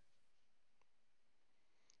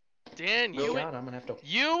 Dan, I'm gonna have to...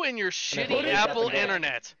 you and your shitty Apple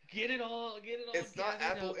internet. Get it all. It's not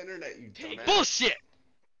Apple internet, you dumbass. Bullshit.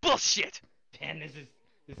 Bullshit. Dan, this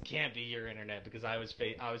can't be your internet because I was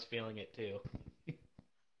feeling it too.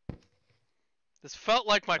 This felt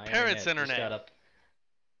like my parents' internet.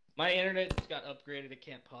 My internet just got upgraded. It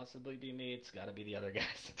can't possibly be me. It's got to be the other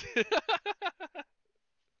guys.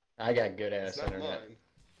 I got good ass internet.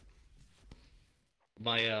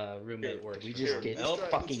 My roommate works. We just get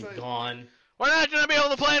fucking gone. We're not gonna be able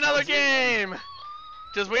to play another game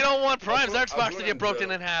because we don't want Prime's Xbox to get broken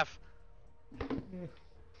in half.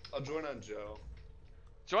 I'll join on Joe.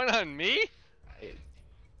 Join on me?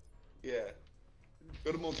 Yeah.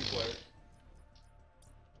 Go to multiplayer.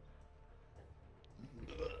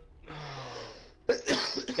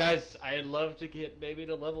 Guys, I'd love to get maybe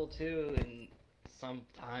to level 2 in some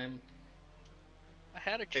time. I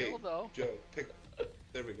had a kill though. Joe,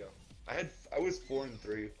 there we go. I was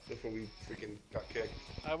 4-3 before we freaking got kicked.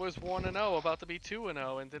 I was 1-0, about to be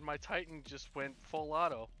 2-0, and then my Titan just went full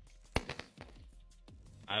auto.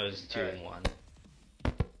 I was 2-1.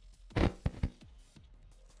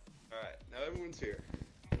 Alright, now everyone's here.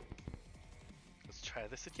 Let's try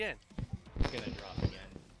this again. It's gonna drop again.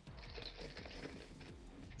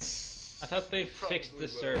 I thought they fixed the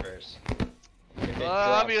servers.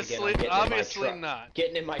 Obviously not.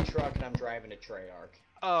 Getting in my truck and I'm driving to Treyarch.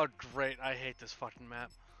 Oh great, I hate this fucking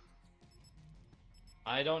map.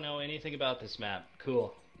 I don't know anything about this map.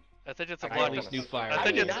 Cool. I think it's a Black Ops. I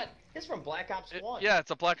think it's from Black Ops 1. Yeah,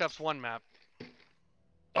 it's a Black Ops 1 map.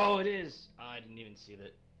 Oh, it is. I didn't even see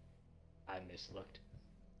that. I mislooked.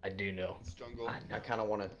 I do know. It's jungle. I kind of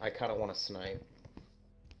want to snipe.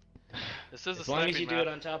 This is a As long as sniping you do map. it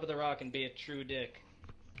on top of the rock and be a true dick.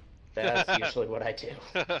 That's usually what I do.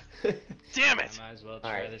 Damn I it! might as well try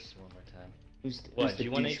Alright. this one more time. Who's What, who's the do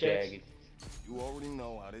you want douchebag? Ajax? You already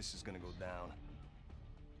know how this is gonna go down.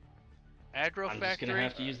 Aggro I'm just factory. gonna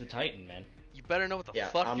have to use the Titan, man. You better know what the Yeah,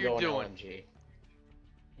 fuck I'm you're going doing. LMG.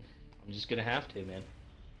 I'm just gonna have to, man.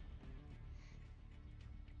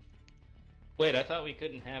 Wait, I thought we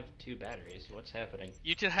couldn't have 2 batteries. What's happening?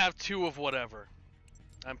 You can have 2 of whatever.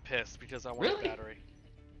 I'm pissed because I want Really? a battery.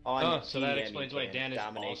 On so that TN explains you why can. Dan is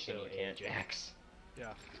Domination also you can't. Ajax.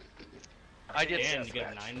 Yeah. I get Dan, you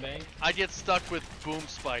got a 9-bang? I get stuck with boom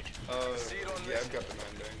spike. Yeah, I've got the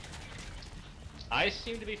 9-bang. I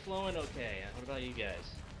seem to be flowing okay. What about you guys?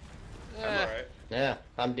 I'm alright. Yeah,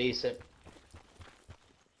 I'm decent.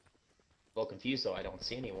 Well, confused though. I don't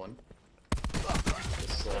see anyone.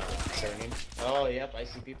 This is concerning. Oh, yep, I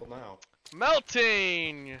see people now.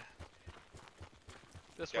 Melting.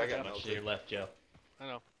 This Yeah, I way, got Jeff. melted. To your left, Joe. I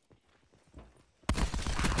know.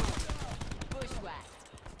 Bushwhacked.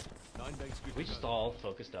 We just all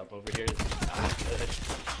focused up over here. Ah, good.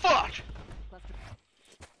 Fuck! Cluster.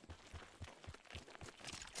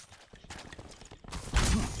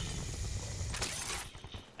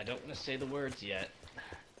 I don't want to say the words yet.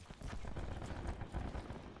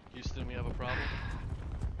 Houston, we have a problem.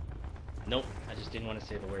 Nope, I just didn't want to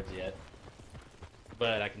say the words yet.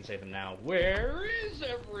 But I can say them now. Where is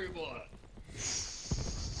everyone?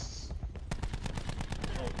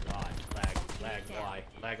 Oh god, lag, why?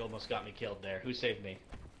 Lag almost got me killed there. Who saved me?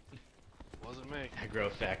 Wasn't me.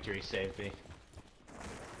 Aggro Factory saved me.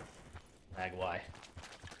 Lag, why?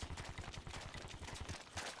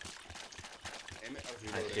 Damn it, I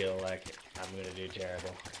was I reloading. feel like I'm gonna do terrible.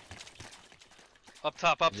 Up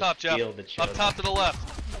top, Just Jeff. feel the Up choke. top to the left.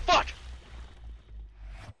 Fuck!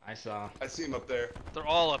 I saw. I see him up there. They're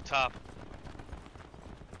all up top.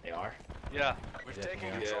 They are. Yeah. We're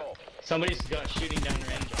taking control. Somebody's got shooting down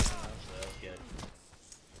range on them, so that's good.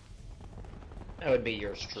 That would be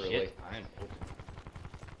yours truly. Shit, I'm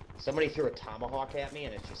Somebody threw a tomahawk at me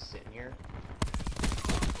and it's just sitting here.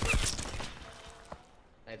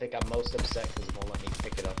 I think I'm most upset because it won't let me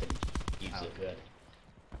pick it up and use Oh, it. good.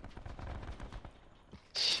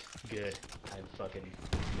 Good. I fucking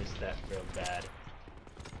missed that real bad.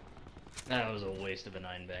 That was a waste of a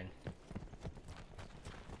 9-bang.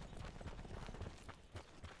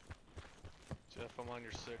 Jeff, I'm on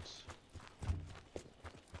your 6.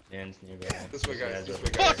 Dan's nearby. This way, guys. This over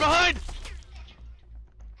way, there. Fuck, behind!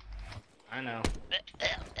 I know.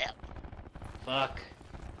 Fuck.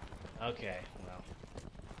 Okay, well.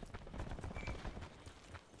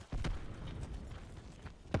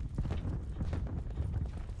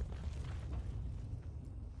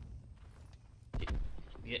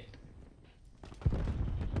 Get.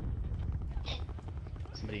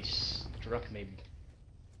 Somebody struck me.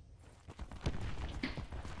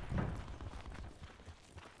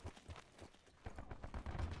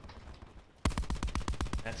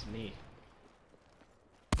 That's me.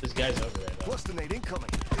 This guy's over there though. Cluster nade incoming.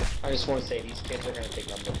 I just want to say these kids are gonna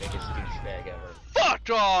think I'm the biggest douchebag ever. Fuck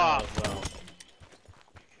off! Oh, well.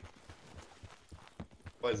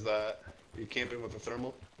 What is that? You camping with a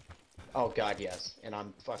thermal? Oh god, yes. And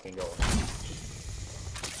I'm fucking going.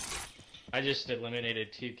 I just eliminated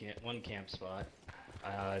one camp spot.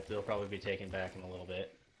 They'll probably be taken back in a little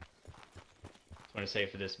bit. I want to say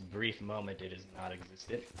for this brief moment it is not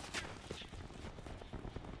existent.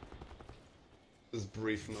 This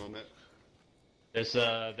brief moment.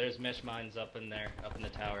 There's mesh mines up in there, up in the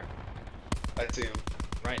tower. I see him.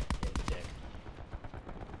 Right in the dick.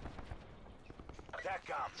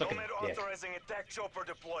 TACCOM, Fucking Nomad dick. authorizing attack chopper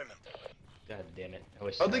deployment. God damn it. I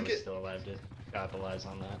wish How'd I they was get- still alive to capitalize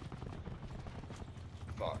on that.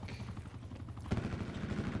 Fuck.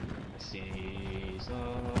 I see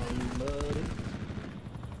somebody.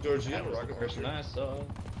 George, you That have a was the rocket person launcher? I saw.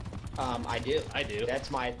 I do. I do.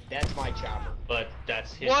 That's my chopper. But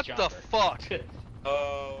that's his What chopper. the fuck?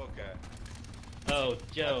 Oh, okay. Oh,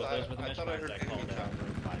 Joe, I those were the thought- I mesh thought I mines heard I enemy called out chopper.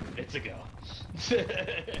 5 minutes ago.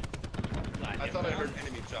 I thought I heard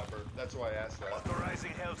enemy chopper. That's why I asked that.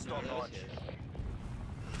 Authorizing Hellstorm No, launch. is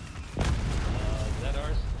that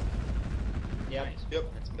ours? Yep. Nice. Yep,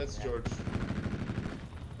 that's George.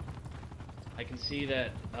 I can see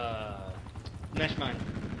that, mesh mine.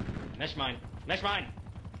 Mesh mine. Mesh mine!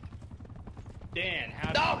 Dan,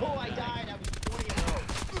 how did No, you not I die? died. I was 20 in a row.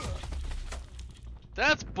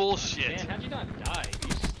 That's bullshit. Dan, how'd you not die?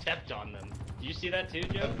 You stepped on them. Did you see that too,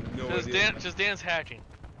 I Joe? have no Just idea. Dan's hacking.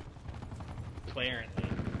 Apparently.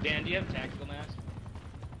 Dan, do you have tactical mask?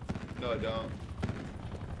 No, I don't.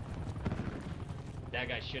 That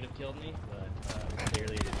guy should have killed me, but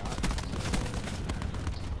clearly did not. So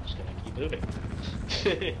I'm just gonna keep moving.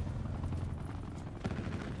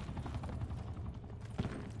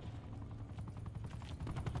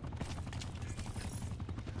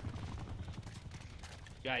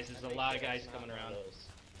 Guys, there's a lot of guys coming around.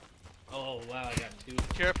 Oh wow, I got 2.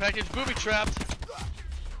 Care package booby trapped.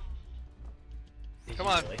 Come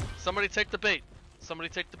on, Really? somebody take the bait. Somebody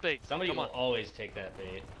take the bait. Somebody Come will on. always take that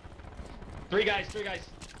bait. 3 guys, 3 guys.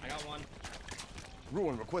 I got 1.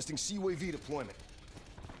 Ruin requesting CUAV deployment.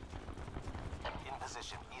 In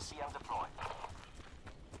position. ECM deployed.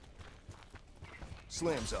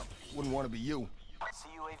 Slams up. Wouldn't want to be you.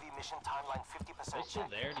 CUAV mission timeline 50% Are they still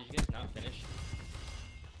check. there? Did you guys not finish?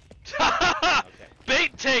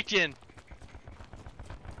 Bait taken!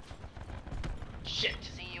 Shit!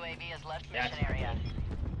 CUAV has left That's mission area.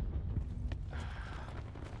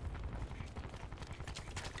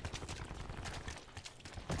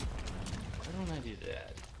 Why don't I do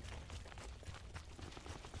that?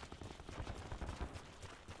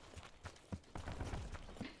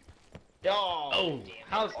 Oh, damn.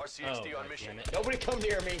 How's RCXD on God mission. damn it. Nobody come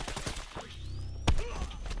near me.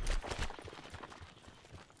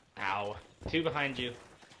 Ow. 2 behind you.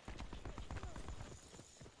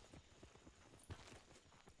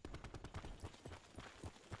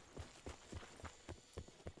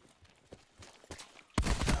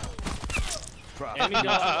 Enemy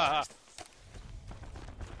dog.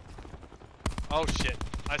 Oh shit.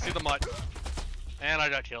 I see the mutt. And I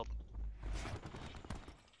got killed.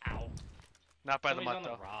 Ow. Not by Somebody's the mutt on though.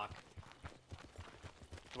 the rock.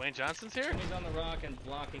 Dwayne Johnson's here? Somebody's on the rock and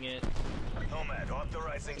blocking it. Nomad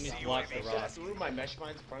authorizing Somebody's blocked the CUAV. rock. I threw my mesh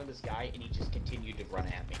mines in front of this guy, and he just continued to run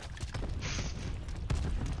at me.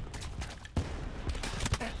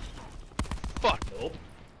 Fuck. Nope.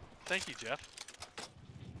 Thank you, Jeff.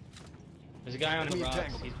 There's a guy on the Enemy rocks.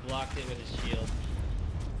 entanglement. He's blocked it with his shield.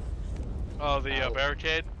 Oh, the Ow.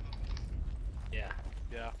 barricade? Yeah.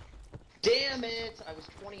 Yeah. Damn it! I was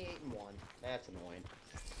 28-1. That's annoying.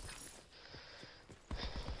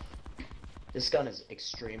 This gun is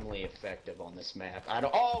extremely effective on this map. I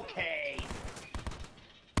don't. Okay.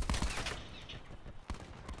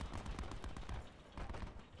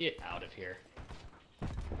 Get out of here.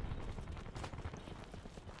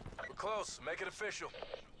 We're close. Make it official.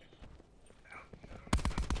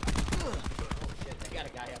 Oh shit! They got a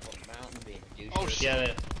guy up on the mountain being douche. Oh, shit.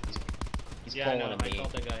 Yeah, He's yeah, I pulling know. at I me.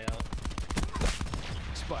 called that guy out.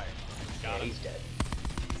 Expired. Yeah, Got him. he's dead.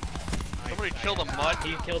 Somebody killed a mutt.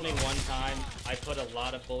 He killed me 1 time. I put a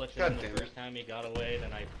lot of bullets in God him the damn it. first time he got away,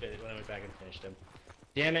 then I went back and finished him.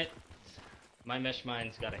 Damn it! My mesh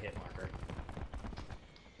mine's got a hit marker.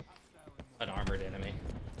 An armored enemy.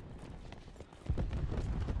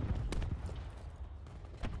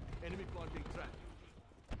 Enemy planting trap.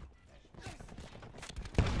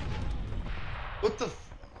 What the?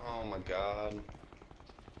 Oh my god.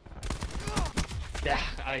 Yeah,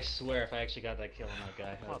 I swear if I actually got that kill on that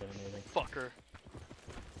guy, that would have been amazing. Fucker.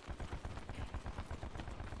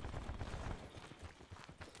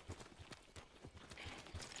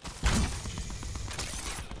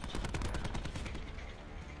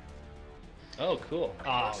 Oh, cool.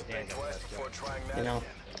 Oh, damn. Think west before trying that You know,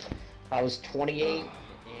 again. I was 28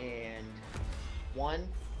 and 1,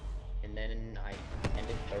 and then I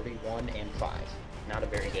ended 31 and 5. Not a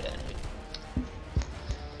very good ending.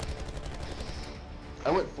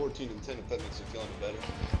 I went 14 and 10 if that makes you feel any better.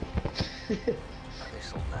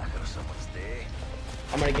 This'll knacker someone's day.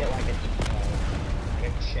 I'm gonna get like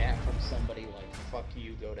a chat from somebody like "fuck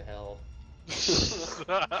you, go to hell."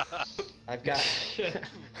 I've got,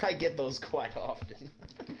 I get those quite often.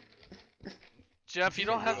 Jeff, you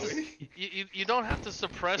don't have to. You don't have to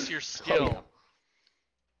suppress your skill.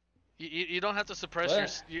 You don't have to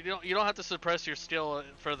suppress your you don't have to suppress your skill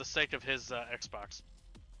for the sake of his Xbox.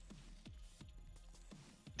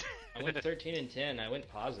 I went 13 and 10. I went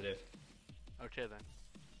positive. Okay then.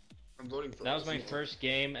 I'm voting for That was my Resident first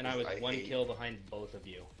game, and I was I 1 hate- kill behind both of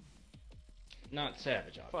you. Not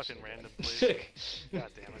Savage, obviously. Fucking random, please. God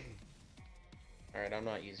damn it. Alright, I'm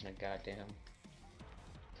not using a goddamn.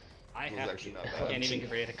 I It was have actually to. not I bad. can't even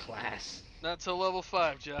create a class. Not till level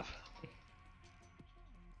 5, Jeff.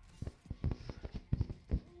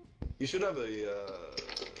 You should have a,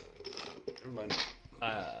 never mind.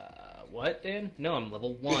 What, Dan? No, I'm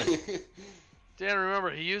level 1. Dan, remember,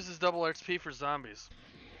 he uses double XP for zombies.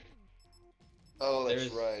 Oh, that's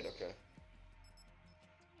There's- right, okay.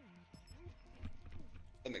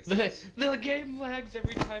 That makes sense. The game lags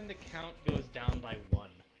every time the count goes down by 1.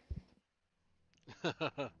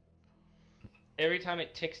 Every time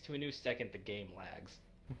it ticks to a new second, the game lags.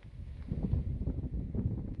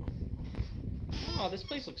 Oh, this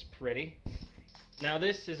place looks pretty. Now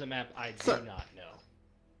this is a map I do not know.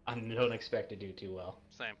 I don't expect to do too well.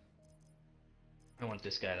 Same. I want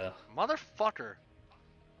this guy though. Motherfucker.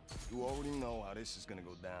 You already know how this is gonna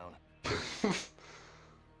go down.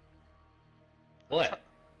 What?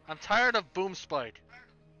 I'm tired of Boom Spike.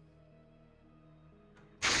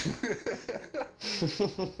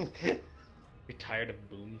 You're tired of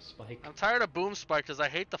Boom Spike? I'm tired of Boom Spike because I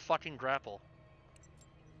hate the fucking grapple.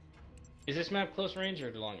 Is this map close range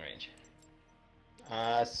or long range?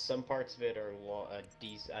 Some parts of it are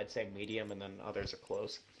I'd say medium, and then others are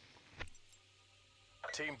close.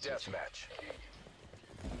 Team deathmatch.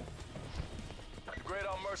 Great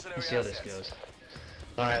on mercenary Let's see how this assets. goes.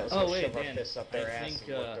 Alright, let's go wait, shove our Dan, fists up their I ass think,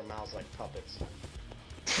 and work their mouths like puppets.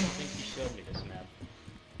 I think you showed me this map.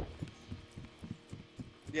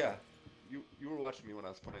 Yeah, you were watching me when I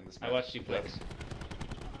was playing this. I watched you play.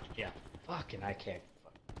 Yeah. Fucking I can't.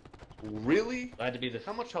 Really? Glad to be the.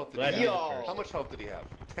 How much health did Glad he to have? be the first. How much health did he have?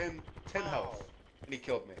 10 health, and he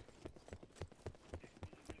killed me.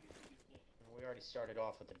 We already started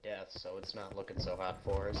off with a death, so it's not looking so hot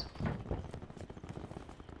for us.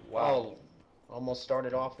 Wow. Oh, almost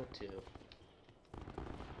started off with 2.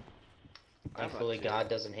 Thankfully, God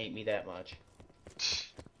doesn't hate me that much.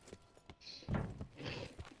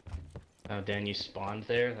 Oh, Dan, you spawned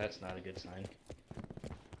there? That's not a good sign.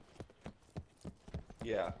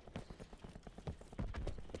 Yeah.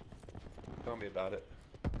 Tell me about it.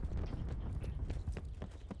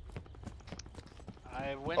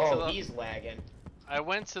 I went to the. He's lagging. I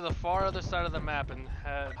went to the far other side of the map and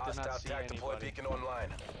did Hostile not see attack deploy anybody. beacon online.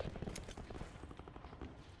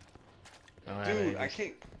 Dude, I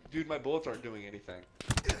can't. Dude, my bullets aren't doing anything.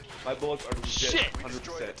 My bullets are legit Shit!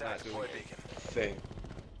 100% not doing a thing.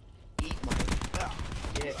 Eat my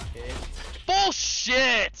dick, bitch.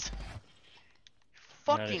 Bullshit!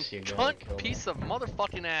 Fucking Notice you're gonna cunt kill piece of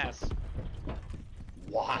motherfucking ass.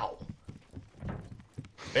 Wow.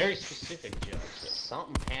 Very specific jokes.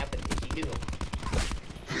 Something happened to you.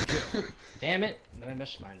 Damn it! My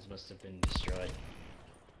mesh mines must have been destroyed.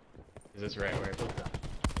 Because it's right where I put them.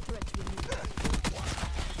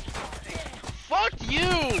 Fuck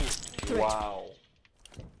you! Wow.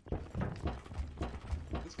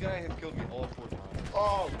 This guy has killed me all 4 times.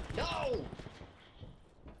 Oh, no!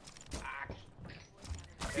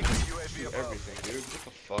 He just do everything, dude. What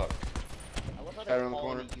the fuck? I love how Right they're around the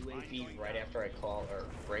calling corner. the UAV right after I call, or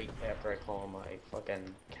right after I call my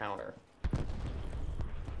fucking counter.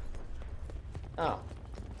 Oh.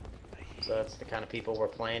 So that's the kind of people we're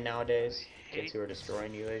playing nowadays? Kids who are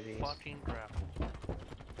destroying UAVs? Fucking grapple.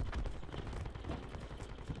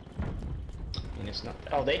 And it's not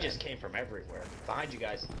that Oh, they bad. just came from everywhere. Behind you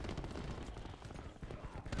guys.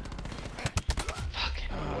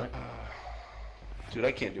 Fucking what? Dude,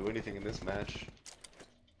 I can't do anything in this match.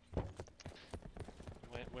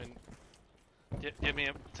 Give me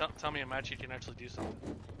a tell me a match you can actually do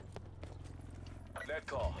something. Net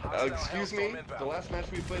call. Excuse me? The last match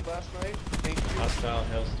we played last night? Thank you. Hostile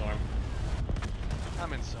hailstorm.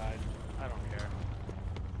 I'm inside. I don't care.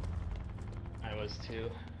 I was too.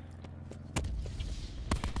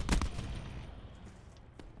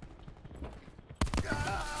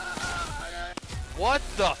 What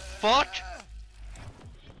the fuck?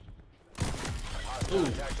 Ooh.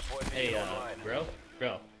 Hey, bro?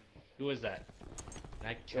 Bro. Who was that?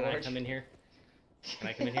 Can I come in here? Can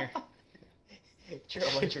I come in here? Sure,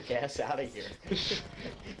 let your gas out of here.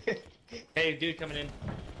 Hey, dude, coming in.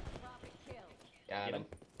 Got him.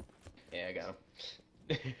 Yeah, I got him.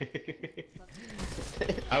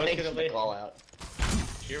 I was Thanks gonna for the call out.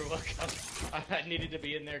 You're welcome. I needed to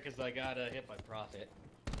be in there because I got hit by Prophet.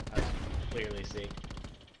 I could clearly see.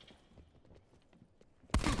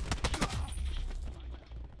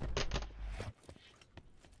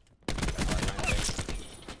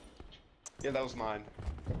 Yeah, that was mine.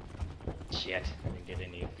 Shit, I didn't get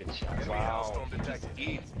any good shots. Wow. Just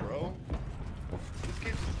eats, bro. This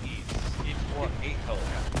kid just eats. Eats what? 8 health.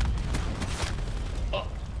 Oh,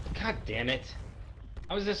 god damn it.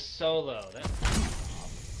 I was just solo. That.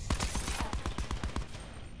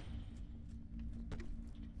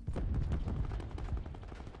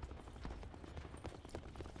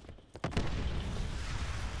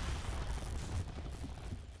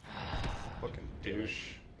 Fucking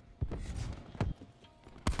douche.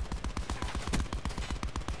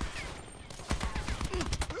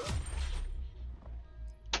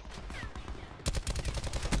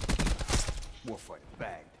 Warfighter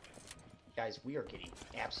bagged. Guys, we are getting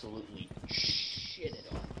absolutely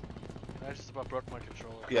shitted on. I just about broke my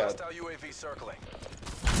controller. Yeah. Hostile UAV circling.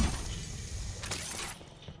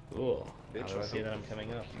 Cool. Bitch, I I see that hope I'm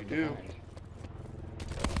coming up. you from do. behind.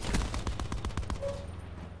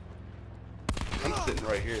 sitting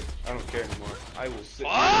right here. I don't care anymore. I will sit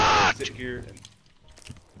here and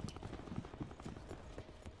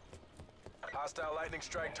Hostile lightning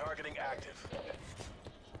strike targeting active.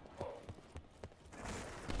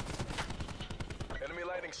 Enemy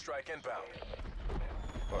lightning strike inbound.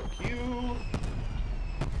 fuck you.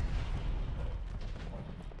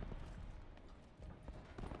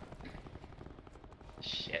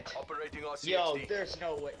 Shit. Operating on CXD. Yo, there's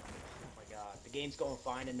no way. Oh my god. The game's going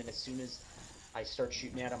fine, and then as soon as I start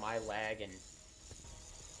shooting at him, I lag and.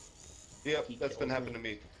 Yep, he that's been kills happening to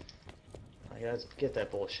me. Let's get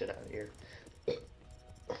that bullshit out of here.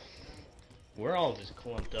 We're all just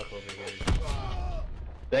clumped up over here.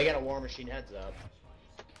 They got a war machine, heads up.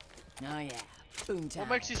 Oh yeah, boom time. What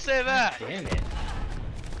makes you say that? Damn it.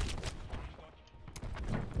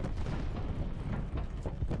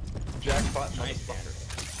 Jackpot, Nice motherfucker.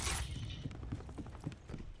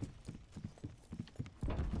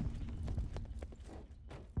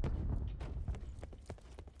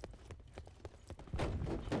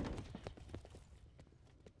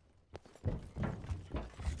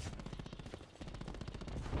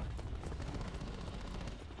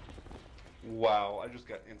 Wow, I just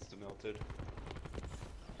got insta-melted.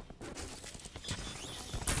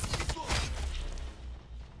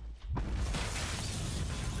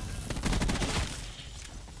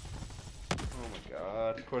 Oh my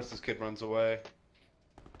god, of course this kid runs away.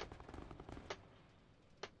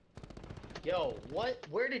 Yo, what?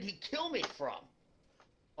 Where did he kill me from?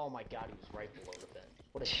 Oh my god, he was right below the vent.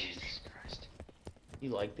 What a Jesus Christ. You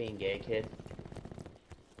like being gay, kid?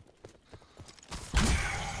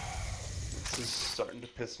 This is starting to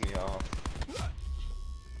piss me off.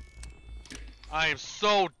 I am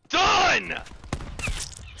so done!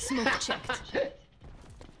 Smoke checked.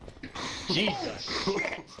 Jesus.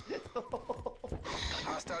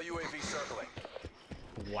 Hostile UAV circling.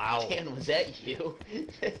 Wow. Dan, was that you?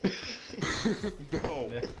 No.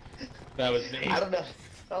 That was me. I don't know.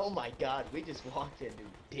 Oh my god, we just walked into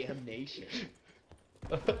damnation.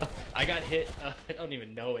 I got hit. I don't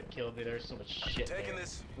even know it killed me. There's so much shit Taking there.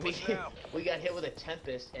 this. We, Push now. we got hit with a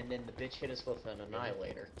Tempest, and then the bitch hit us with an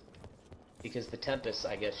Annihilator. Because the Tempest,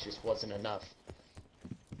 I guess, just wasn't enough.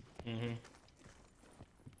 Mm-hmm.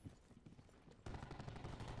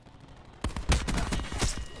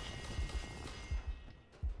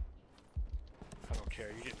 I don't care.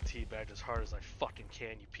 You're getting teabagged as hard as I fucking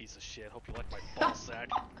can, you piece of shit. Hope you like my ball sack.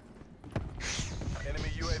 Enemy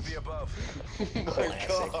UAV above. Oh my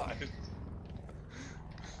god.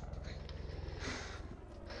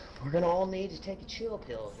 We're gonna all need to take a chill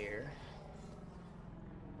pill here.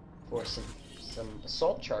 Or some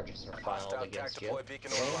assault charges are filed Hostile against tac you. deploy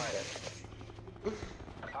beacon online.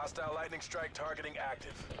 Hostile lightning strike targeting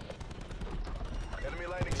active. Enemy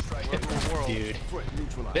lightning strike inbound. Dude. Threat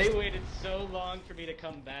neutralized. They waited so long for me to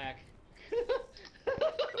come back.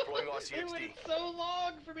 Deploying They RCXD. waited so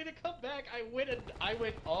long for me to come back. I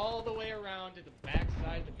went all the way around to the back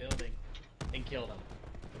side of the building and killed him.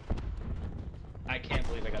 I can't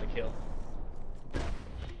believe I got a kill.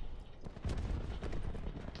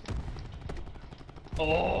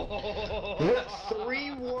 Oh!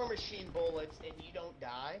 3 war machine bullets and you don't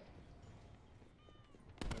die?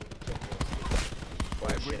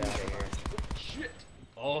 Get shit out of here. Shit!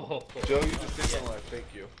 Oh! Joe, you just saved my life, thank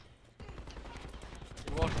you.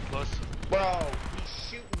 You're welcome, Plus. Bro, he's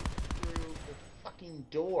shooting through the fucking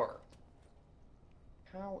door.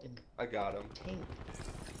 How in I got him. tank?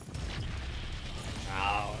 Oh,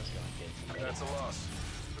 I was gonna get That's a loss.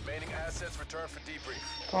 Remaining assets return for debrief.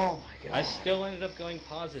 Oh my god. I still ended up going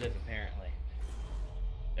positive, apparently.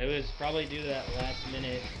 It was probably due to that last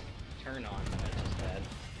minute turn on that I just had.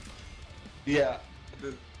 Yeah.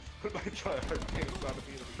 My tryhard thing about to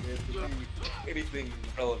be able to be anything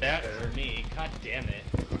relevant That there. for me, god damn it.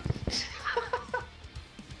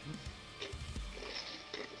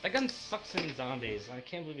 That gun sucks in zombies. I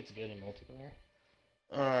can't believe it's good in multiplayer.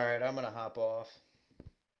 Alright, I'm gonna hop off.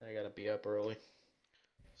 I gotta be up early.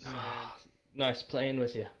 Nice playing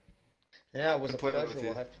with you. Yeah, it was a Good playing pleasure.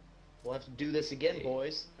 with you. We'll have to do this again,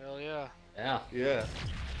 boys. Hell yeah. Yeah. Yeah.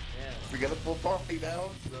 Yeah. We got a full party now,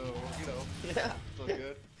 so, you know, Yeah. it's all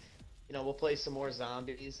good. You know, we'll play some more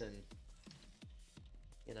zombies and,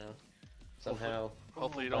 you know, somehow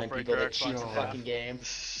Hopefully you don't find break people our that cheat the Xbox. fucking game.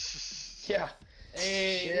 Yeah.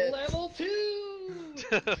 Hey, Shit. level 2!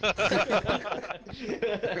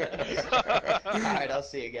 Alright, I'll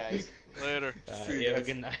see you guys. Later. See you Yeah, guys.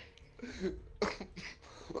 good night.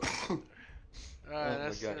 Alright, Oh my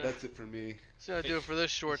that's, god, that's it for me. that's gonna do it for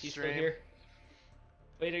this short Is he still stream. here?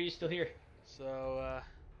 Wait, are you still here? So,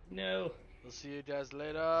 No. we'll see you guys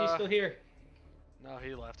later. He's still here. No,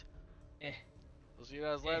 he left. Eh. We'll see you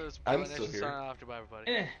guys later. This is I'm Nation still here. signing off. Goodbye,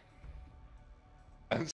 everybody.